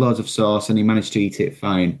wasn't loads of sauce, and he managed to eat it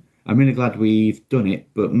fine. I'm really glad we've done it,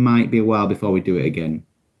 but might be a while before we do it again.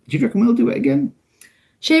 Do you reckon we'll do it again?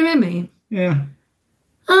 Chez Remy? Yeah.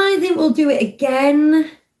 I think we'll do it again.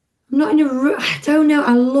 I'm not in a rush. I don't know.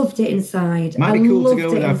 I loved it inside. Might be cool to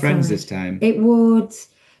go with our friends this time. It would.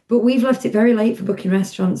 But we've left it very late for booking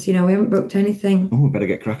restaurants. We haven't booked anything. Oh, we better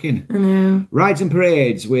get cracking. I know. Rides and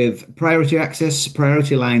parades with priority access.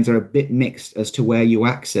 Priority lines are a bit mixed as to where you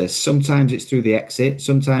access. Sometimes it's through the exit.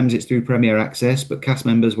 Sometimes it's through Premier Access. But cast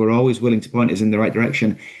members were always willing to point us in the right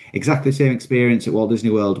direction. Exactly the same experience at Walt Disney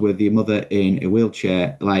World with your mother in a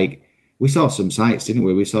wheelchair. Like, we saw some sights, didn't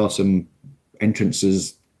we? We saw some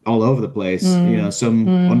entrances all over the place. Some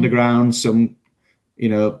underground, some,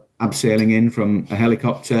 abseiling in from a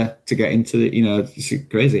helicopter to get into the, it's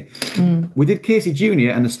crazy. We did Casey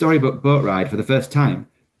Jr. and the Storybook boat ride for the first time,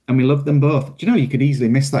 and we loved them both. Do you know you could easily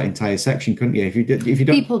miss that entire section, couldn't you? If you don't,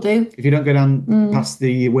 people do. If you don't go down past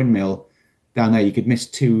the windmill down there, you could miss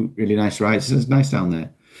 2 really nice rides. It's nice down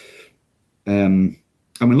there. And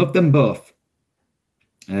we loved them both.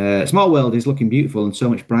 Small World is looking beautiful and so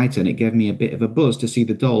much brighter, and it gave me a bit of a buzz to see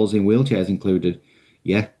the dolls in wheelchairs included.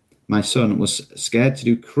 Yeah, my son was scared to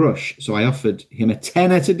do crush, so I offered him a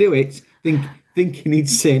tenner to do it, thinking he'd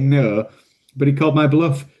say no, but he called my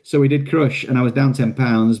bluff, so we did crush, and I was down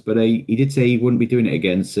 £10, but he did say he wouldn't be doing it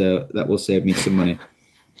again, so that will save me some money.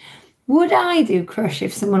 Would I do crush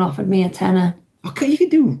if someone offered me a tenner? Okay, you can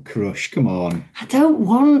do crush. Come on. I don't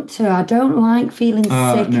want to. I don't like feeling sick.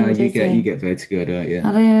 No, and dizzy. you get vertigo, don't you?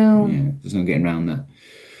 I do. Yeah, there's no getting around that.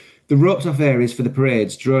 The roped-off areas for the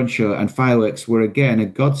parades, drone show, and fireworks were again a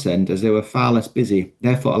godsend as they were far less busy,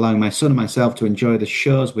 therefore allowing my son and myself to enjoy the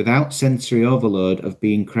shows without sensory overload of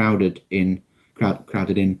being crowded in.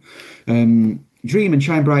 Dream and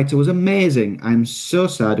Shine Brighter was amazing. I'm so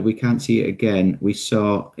sad we can't see it again. We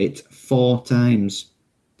saw it 4 times.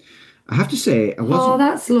 I have to say,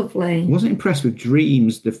 that's lovely. I wasn't impressed with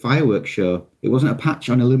Dreams, the fireworks show. It wasn't a patch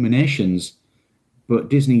on Illuminations, but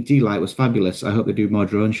Disney D-Light was fabulous. I hope they do more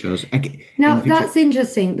drone shows. Now, that's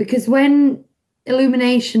interesting, because when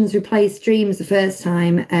Illuminations replaced Dreams the first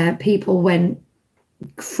time, people went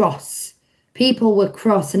cross. People were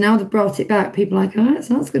cross, and now they've brought it back. People are like, oh, it's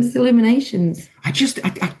not as good as Illuminations. I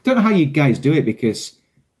don't know how you guys do it, because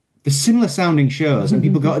the similar sounding shows, and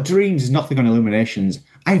people go, Dreams is nothing on Illuminations.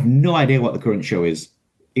 I have no idea what the current show is,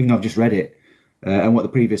 even though I've just read it, and what the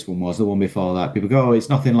previous one was, the one before that. People go, oh, it's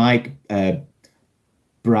nothing like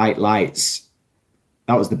Bright Lights.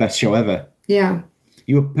 That was the best show ever. Yeah.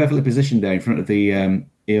 You were perfectly positioned there in front of the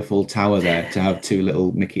Earful Tower there to have 2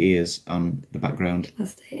 little Mickey ears on the background.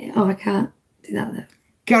 Oh, I can't do that though.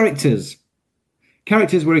 Characters.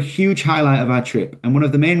 Characters were a huge highlight of our trip, and one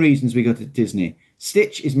of the main reasons we go to Disney.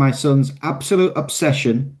 Stitch is my son's absolute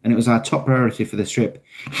obsession, and it was our top priority for this trip.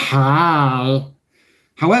 However,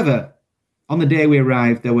 on the day we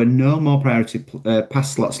arrived, there were no more priority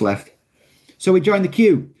pass slots left. So we joined the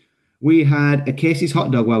queue. We had a Casey's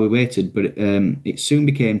hot dog while we waited, but it soon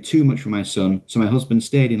became too much for my son, so my husband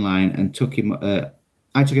stayed in line and I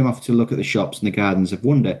took him off to look at the shops and the Gardens of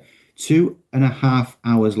Wonder. 2.5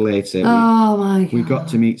 hours later, oh my God, we got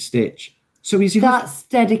to meet Stitch. So that's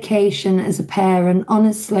dedication as a parent,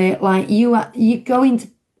 honestly. Like you go into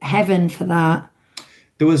heaven for that.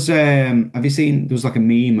 There was have you seen? There was like a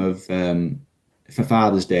meme of for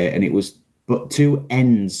Father's Day, and it was but 2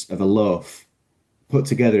 ends of a loaf put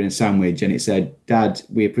together in a sandwich, and it said, "Dad,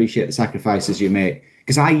 we appreciate the sacrifices you make."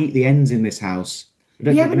 Because I eat the ends in this house.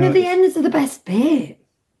 Yeah, but no, the ends are the best bit.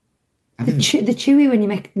 The chewy when you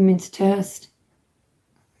make them into toast.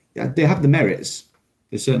 They have the merits.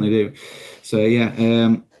 They certainly do. So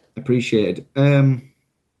yeah, appreciated. The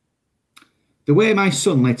way my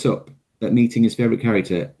son lit up at meeting his favourite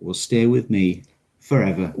character will stay with me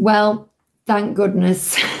forever. Well, thank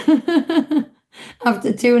goodness.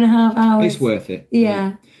 After 2.5 hours. It's worth it.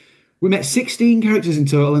 Yeah. We met 16 characters in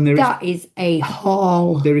total, and that is a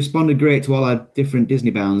haul. They responded great to all our different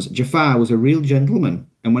Disney bounds. Jafar was a real gentleman,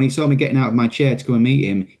 and when he saw me getting out of my chair to go and meet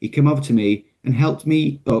him, he came over to me and helped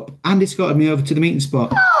me up and escorted me over to the meeting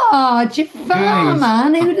spot. Oh, Jafar,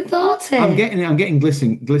 man, who would have thought it? I'm getting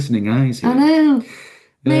glistening eyes here. I know.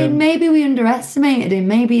 Maybe we underestimated him.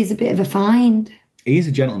 Maybe he's a bit of a find. He is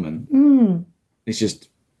a gentleman. It's just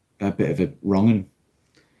a bit of a wrong.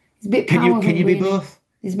 He's a bit power hungry. Can you be both?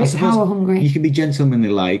 He's a bit power hungry. You can be gentlemanly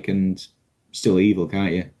like and still evil,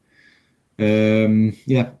 can't you?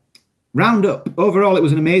 Yeah. Round up. Overall, it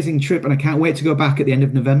was an amazing trip, and I can't wait to go back at the end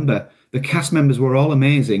of November. The cast members were all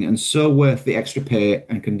amazing and so worth the extra pay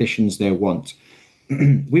and conditions they want.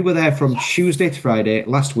 We were there from Tuesday to Friday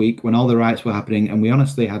last week when all the riots were happening, and we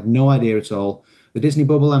honestly had no idea at all. The Disney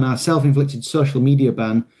bubble and our self-inflicted social media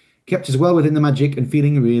ban kept us well within the magic and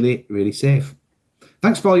feeling really, really safe.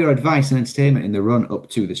 Thanks for all your advice and entertainment in the run-up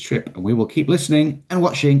to this trip, and we will keep listening and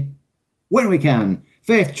watching when we can.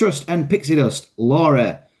 Faith, Trust, and Pixie Dust.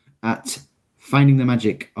 Laura at Finding the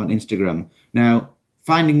Magic on Instagram. Now,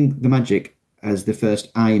 Finding the Magic as the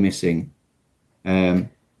first I missing.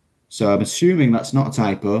 So I'm assuming that's not a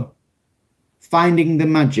typo. Finding the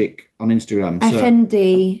Magic on Instagram.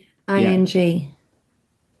 FNDING.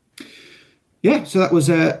 Yeah, so that was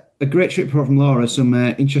a great trip from Laura. Some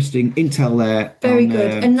interesting intel there. Very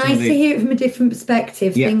good. And nice to hear it from a different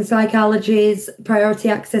perspective. Yeah. Things like allergies, priority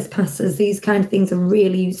access passes, these kind of things are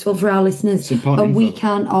really useful for our listeners. It's important and we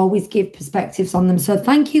can't always give perspectives on them. So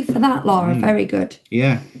thank you for that, Laura. Very good.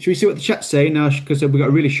 Yeah. Should we see what the chat's saying now? Because we've got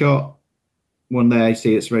a really short one there. You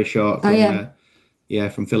see, it's very short. From,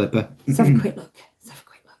 from Philippa. Let's have a quick look.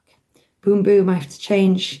 Boom, boom. I have to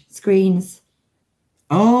change screens.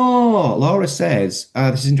 Oh, Laura says,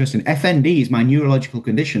 this is interesting. FND is my neurological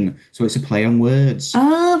condition, so it's a play on words.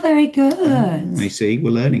 Oh, very good. I see.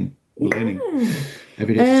 We're learning.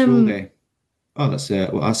 Every day's a school day. Oh, that's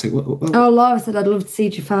well, I say. Well, Oh, Laura said, I'd love to see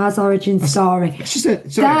Jafar's origin story. it's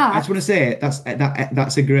just sorry. I just want to say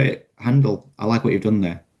that's a great handle. I like what you've done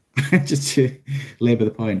there. Just to labour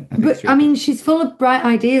the point. But I mean, she's full of bright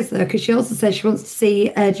ideas though, because she also says she wants to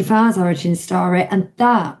see Jafar's origin story, and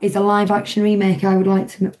that is a live action remake I would like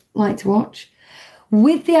to watch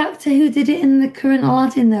with the actor who did it in the current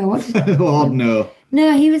Aladdin. Though, what did oh no,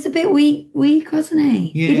 no, he was a bit weak, wasn't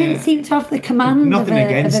he? Yeah. He didn't seem to have the command. Nothing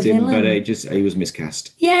against him, villain. but he was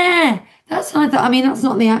miscast. Yeah, that's what I thought. I mean, that's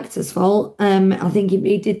not the actor's fault. I think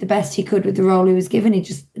he did the best he could with the role he was given.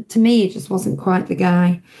 To me, he just wasn't quite the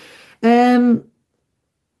guy.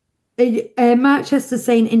 Mark Chester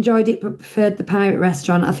saying enjoyed it but preferred the pirate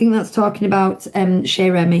restaurant. I think that's talking about Chez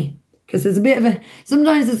Remy, because there's a bit of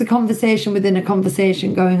sometimes there's a conversation within a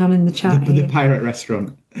conversation going on in the chat. The pirate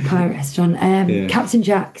restaurant. Pirate restaurant. Yeah. Captain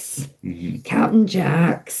Jack's. Mm-hmm. Captain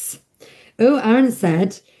Jack's. Oh, Aaron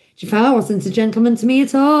said Jafar wasn't a gentleman to me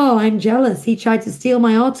at all. I'm jealous. He tried to steal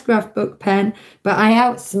my autograph book pen, but I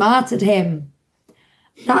outsmarted him.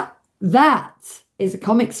 That is a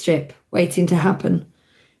comic strip waiting to happen.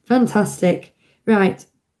 Fantastic. Right.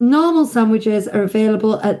 Normal sandwiches are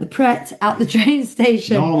available at the Pret at the train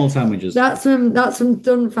station. Normal sandwiches. That's from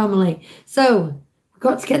Dunn family. So we've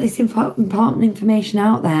got to get this important information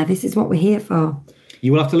out there. This is what we're here for.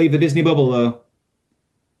 You will have to leave the Disney bubble though.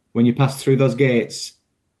 When you pass through those gates,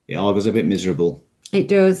 it all goes a bit miserable. It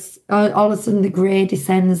does. All of a sudden the grey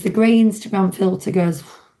descends. The grey Instagram filter goes.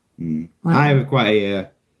 Wow. I have quite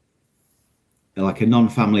a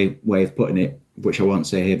non-family way of putting it, which I won't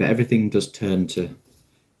say here, but everything does turn to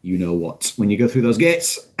you know what when you go through those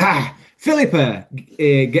gates. Philippa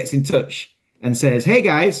gets in touch and says, hey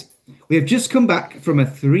guys, we have just come back from a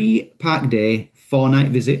 3-park day, 4-night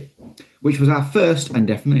visit, which was our first and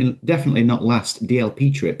definitely not last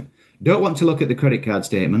DLP trip. Don't want to look at the credit card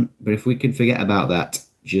statement, but if we can forget about that,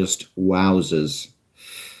 just wowzers.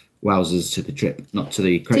 Wowzers to the trip, not to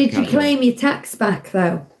the credit card. Did you claim your tax back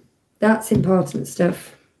though? That's important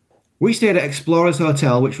stuff. We stayed at Explorers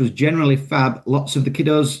Hotel, which was generally fab. Lots for the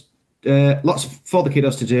kiddos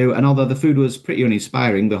to do. And although the food was pretty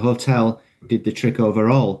uninspiring, the hotel did the trick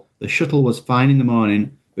overall. The shuttle was fine in the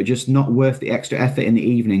morning, but just not worth the extra effort in the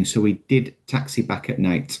evening. So we did taxi back at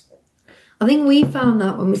night. I think we found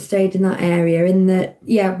that when we stayed in that area, in that,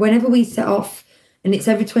 whenever we set off, and it's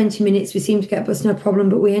every 20 minutes, we seem to get a bus, no problem.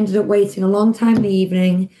 But we ended up waiting a long time in the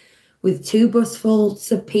evening with 2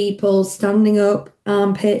 busfuls of people standing up,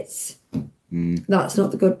 armpits. That's not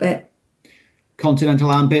the good bit. Continental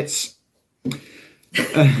armpits.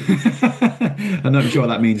 I'm not sure what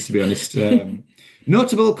that means, to be honest.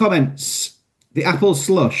 Notable comments. The apple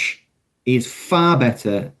slush is far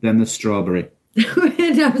better than the strawberry.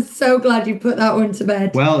 I'm so glad you put that one to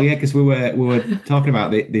bed. Well, yeah, because we were talking about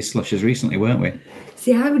these slushes recently, weren't we?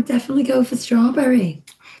 See, I would definitely go for strawberry.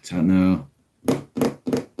 I don't know.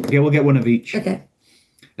 Okay, we'll get one of each. Okay.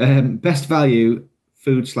 Best value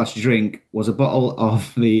food/drink was a bottle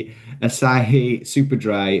of the Asahi Super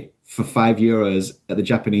Dry for €5 at the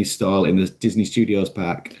Japanese stall in the Disney Studios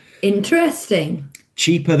park. Interesting.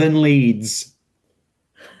 Cheaper than Leeds.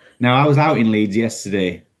 Now, I was out in Leeds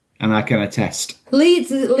yesterday, and I can attest. Leeds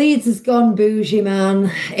has gone bougie,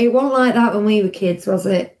 man. It wasn't like that when we were kids, was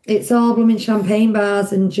it? It's all blooming champagne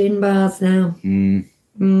bars and gin bars now.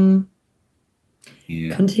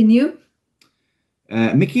 Yeah. Continue.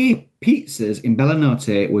 Mickey pizzas in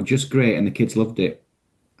Bellanote were just great, and the kids loved it.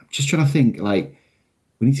 I'm just trying to think,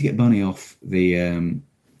 we need to get Bonnie off the...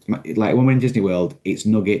 when we're in Disney World, it's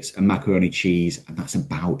nuggets and macaroni cheese, and that's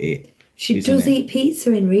about it. She does eat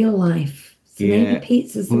pizza in real life. So maybe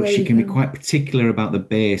pizza's the way. But she can be quite particular about the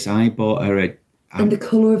base. I bought her and the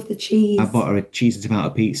colour of the cheese. I bought her a cheese and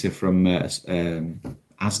tomato pizza from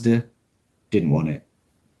Asda. Didn't want it.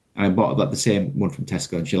 And I bought the same one from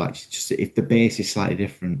Tesco, and she just if the base is slightly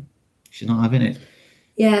different, she's not having it.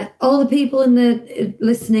 Yeah, all the people in the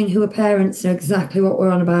listening who are parents know exactly what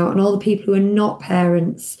we're on about, and all the people who are not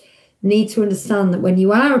parents need to understand that when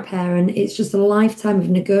you are a parent, it's just a lifetime of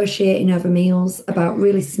negotiating over meals about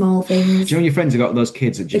really small things. Do you know your friends have got those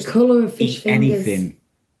kids that just the colour of fish eat fingers. anything?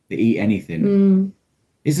 They eat anything.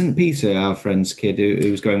 Isn't Peter our friend's kid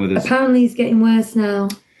who was going with us? Apparently he's getting worse now.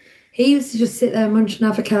 He used to just sit there and munch an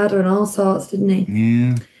avocado and all sorts, didn't he?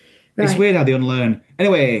 Yeah. Right. It's weird how they unlearn.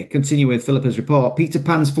 Anyway, continue with Philippa's report. Peter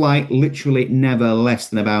Pan's flight literally never less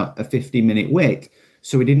than about a 50-minute wait,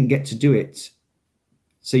 so we didn't get to do it.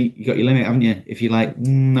 So you got your limit, haven't you? If you're like,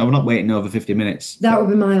 no, we're not waiting over 50 minutes. That would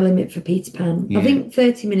be my limit for Peter Pan. Yeah. I think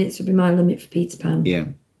 30 minutes would be my limit for Peter Pan. Yeah.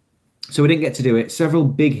 So we didn't get to do it. Several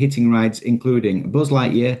big hitting rides, including Buzz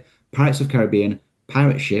Lightyear, Pirates of the Caribbean,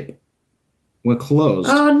 Pirate Ship, were closed.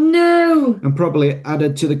 Oh, no. And probably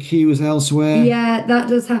added to the queues elsewhere. Yeah, that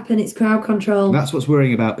does happen. It's crowd control. That's what's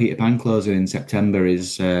worrying about Peter Pan closing in September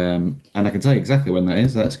is, and I can tell you exactly when that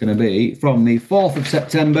is. That's going to be from the 4th of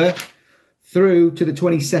September through to the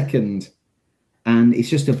 22nd. And it's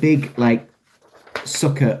just a big,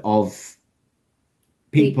 sucker of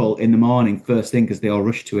people in the morning, first thing, because they all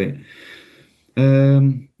rush to it.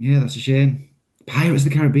 Yeah, that's a shame. Pirates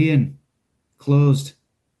of the Caribbean closed.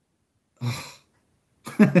 Oh.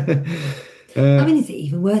 Is it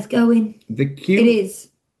even worth going? The queue. It is.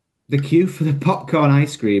 The queue for the popcorn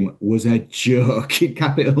ice cream was a joke in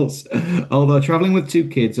capitals. Although travelling with 2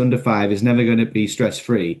 kids under 5 is never going to be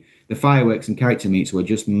stress-free, the fireworks and character meets were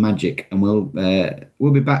just magic, and we'll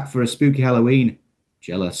be back for a spooky Halloween.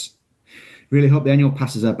 Jealous. Really hope the annual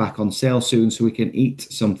passes are back on sale soon so we can eat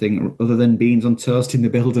something other than beans on toast in the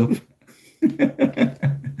build-up.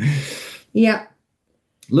 Yeah.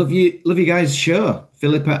 Love you guys' show,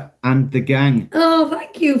 Philippa and the gang. Oh,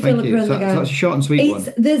 thank you, Philippa and the gang. So that's a short and sweet one.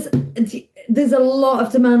 There's a lot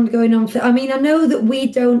of demand going on. I know that we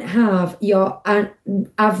don't have your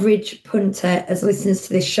average punter as listeners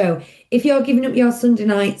to this show. If you're giving up your Sunday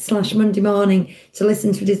night / Monday morning to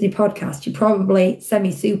listen to a Disney podcast, you're probably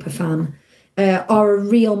semi-super fan or a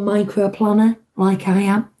real micro planner like I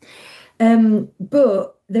am.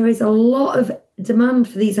 But there is a lot of demand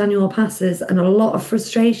for these annual passes and a lot of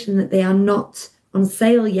frustration that they are not on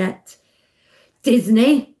sale yet.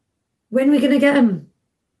 Disney, when are we going to get them?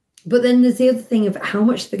 But then there's the other thing of how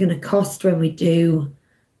much they're going to cost when we do,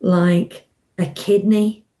 like, a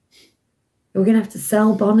kidney. We're going to have to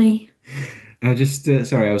sell Bonnie. I was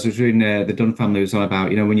reading the Dunn family was on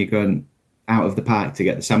about, when you're going out of the park to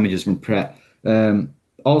get the sandwiches from Pret.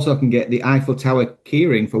 Also can get the Eiffel Tower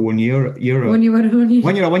keyring for €1. €1.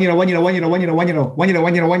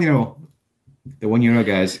 The €1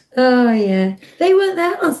 guys. Oh, yeah. They weren't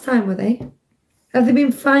there last time, were they? Have they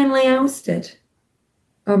been finally ousted?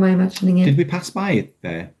 Or am I imagining it? Did we pass by it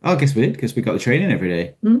there? Oh, I guess we did, because we got the train in every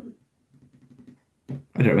day.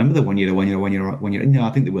 I don't remember the €1. No,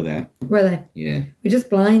 I think they were there. Were they? Yeah. We're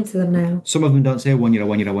just blind to them now. Some of them don't say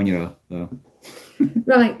 €1, though.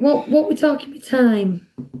 Right, what we're talking about time?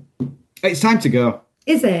 It's time to go.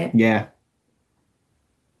 Is it? Yeah.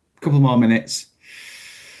 A couple more minutes.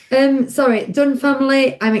 Sorry, Dunn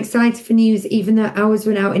family, I'm excited for news, even though ours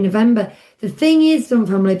run out in November. The thing is, Dunn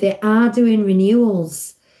family, they are doing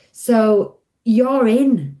renewals. So you're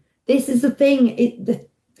in. This is the thing.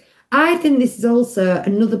 I think this is also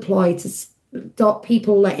another ploy to stop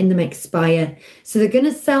people letting them expire. So they're going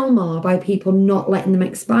to sell more by people not letting them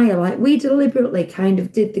expire. Like we deliberately kind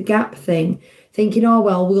of did the gap thing, thinking, oh,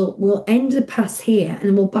 well, we'll end the pass here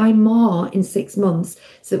and we'll buy more in 6 months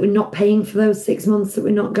so that we're not paying for those 6 months that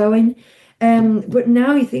we're not going. But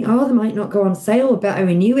now you think, oh, they might not go on sale, we better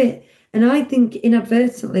renew it. And I think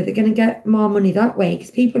inadvertently they're going to get more money that way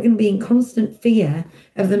because people are going to be in constant fear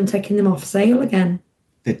of them taking them off sale again.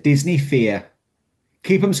 The Disney fear.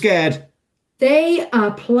 Keep them scared. They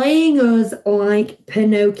are playing us like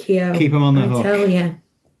Pinocchio. Keep them on the hook. I tell you.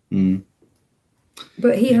 Mm.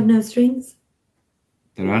 But he had no strings.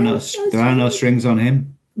 There are no strings on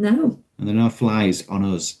him. No. And there are no flies on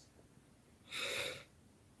us.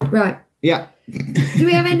 Right. Yeah. Do you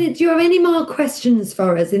have any more questions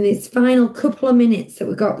for us in this final couple of minutes that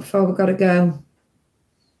we've got before we've got to go?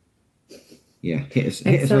 Yeah, hit us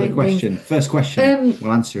with a question. First question,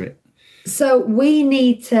 we'll answer it. So we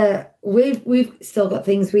need to, we've still got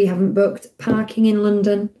things we haven't booked. Parking in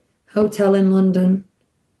London, hotel in London,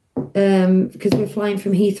 because we're flying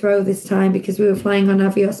from Heathrow this time because we were flying on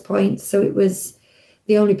Avios points. So it was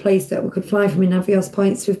the only place that we could fly from in Avios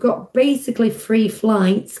points. So we've got basically free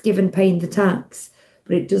flights given paying the tax,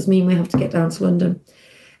 but it does mean we have to get down to London.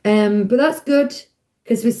 But that's good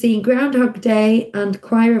because we're seeing Groundhog Day and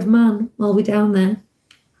Choir of Man while we're down there.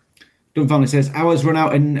 Dunn family says ours run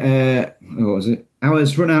out in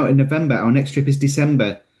Ours run out in November. Our next trip is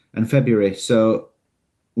December and February, so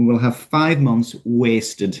we will have 5 months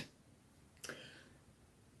wasted.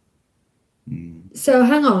 So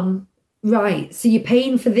hang on, right? So you're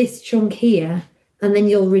paying for this chunk here, and then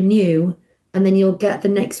you'll renew, and then you'll get the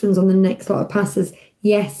next ones on the next lot of passes.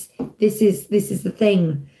 Yes, this is the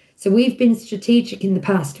thing. So we've been strategic in the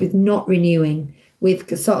past with not renewing,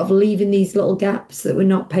 with sort of leaving these little gaps that we're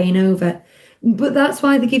not paying over. But that's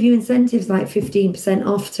why they give you incentives like 15%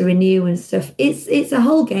 off to renew and stuff. It's a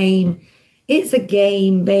whole game. It's a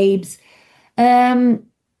game, babes. I've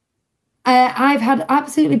had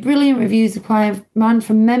absolutely brilliant reviews of Choir of Man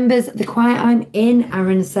from members of the choir I'm in,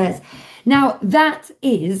 Aaron says. Now, that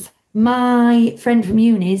is my friend from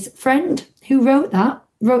uni's friend who wrote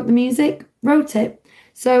the music. wrote it.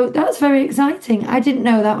 So that's very exciting. I didn't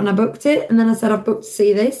know that when I booked it. And then I said, I've booked to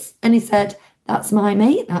see this. And he said, that's my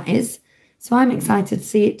mate, that is. So I'm excited to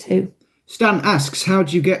see it too. Stan asks, how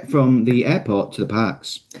do you get from the airport to the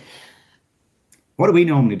parks? What do we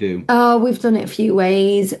normally do? Oh, we've done it a few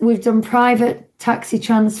ways. We've done private taxi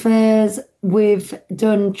transfers. We've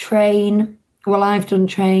done train. Well, I've done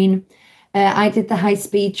train. I did the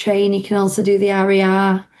high-speed train. You can also do the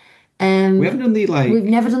RER. We haven't done the, We've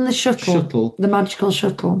never done the shuttle. The magical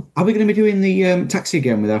shuttle. Are we going to be doing the taxi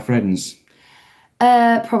again with our friends?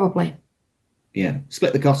 Probably. Yeah,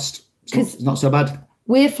 split the cost. It's not so bad.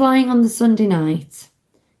 We're flying on the Sunday night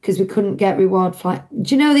because we couldn't get reward flight.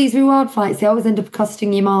 Do you know these reward flights? They always end up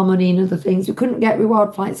costing you more money and other things. We couldn't get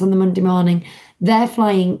reward flights on the Monday morning. They're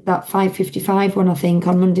flying that 5:55 one, I think,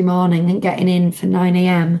 on Monday morning and getting in for 9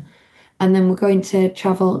 a.m. And then we're going to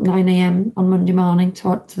travel 9 a.m. on Monday morning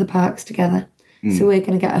to the parks together. So we're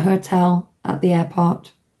going to get a hotel at the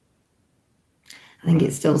airport. I think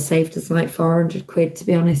it still saved us like 400 quid, to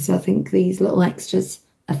be honest. So I think these little extras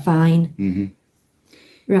are fine. Mm-hmm.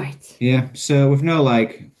 Right. Yeah, so with no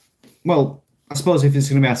well, I suppose if it's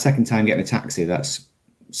going to be our second time getting a taxi,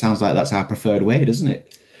 sounds like that's our preferred way, doesn't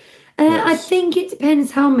it? I think it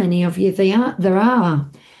depends how many of you there are.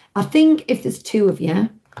 I think if there's 2 of you,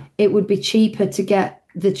 it would be cheaper to get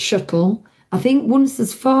the shuttle. I think once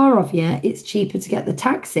there's 4 of you, it's cheaper to get the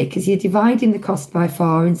taxi because you're dividing the cost by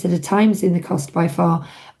 4 instead of timesing the cost by 4.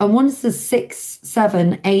 And once there's 6,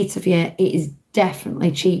 7, 8 of you, it is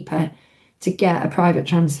definitely cheaper to get a private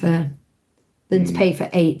transfer than to pay for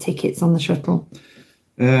 8 tickets on the shuttle.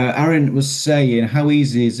 Aaron was saying, how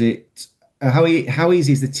easy is it? How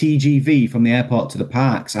easy is the TGV from the airport to the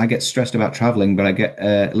parks? I get stressed about travelling, but I get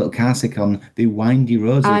a little car sick on the windy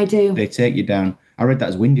roads. I do. They take you down. I read that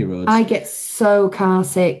as windy roads. I get so car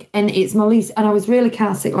sick, and it's my least. And I was really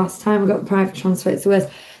car sick last time I got the private transfer. It's the worst.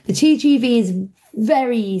 The TGV is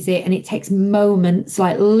very easy, and it takes moments,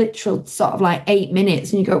 like literal sort of like 8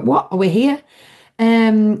 minutes, and you go, "What? Are we here?"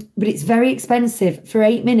 But it's very expensive. For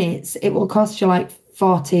 8 minutes, it will cost you like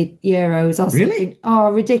 €40 or something. Really? Oh,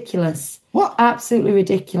 ridiculous. What? Absolutely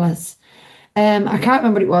ridiculous. I can't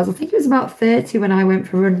remember what it was. I think it was about 30 when I went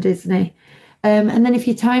for Run Disney. And then if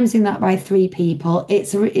you're timesing that by 3 people,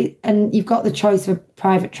 and you've got the choice of a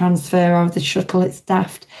private transfer or the shuttle, it's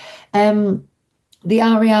daft. The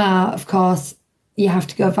RER, of course, you have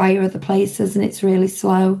to go via other places and it's really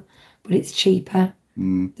slow, but it's cheaper.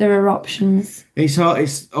 There are options. It's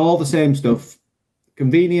all the same stuff.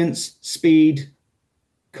 Convenience, speed,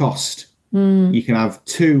 cost. You can have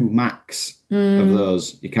 2 max of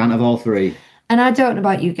those. You can't have all 3. And I don't know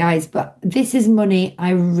about you guys, but this is money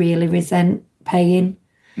I really resent paying.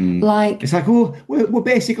 It's like, oh, we're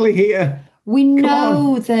basically here. We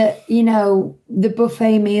know that, the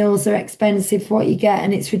buffet meals are expensive for what you get,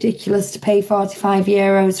 and it's ridiculous to pay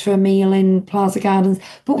 €45 for a meal in Plaza Gardens,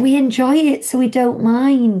 but we enjoy it, so we don't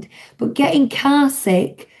mind. But getting car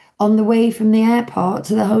sick on the way from the airport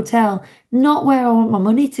to the hotel, not where I want my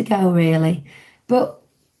money to go, really. But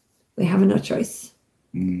we have no choice.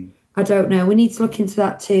 I don't know. We need to look into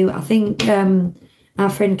that too. I think our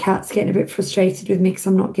friend Kat's getting a bit frustrated with me because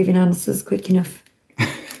I'm not giving answers quick enough.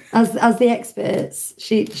 As the experts,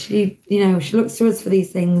 she looks to us for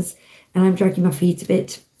these things, and I'm dragging my feet a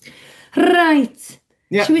bit. Right.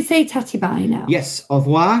 Yeah. Should we say tatty bye now? Yes. Au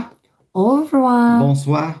revoir. Au revoir.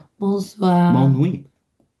 Bonsoir. Bonsoir. Bonne nuit.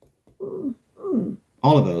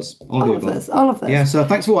 All of those. All of those. Yeah, so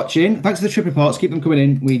thanks for watching. Thanks for the trip reports. Keep them coming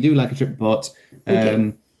in. We do like a trip report.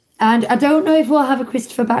 And I don't know if we'll have a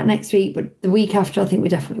Christopher back next week, but the week after I think we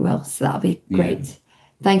definitely will. So that'll be great. Yeah.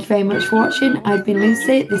 Thank you very much for watching. I've been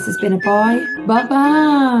Lucy. This has been a boy.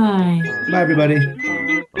 Bye-bye. Bye, everybody.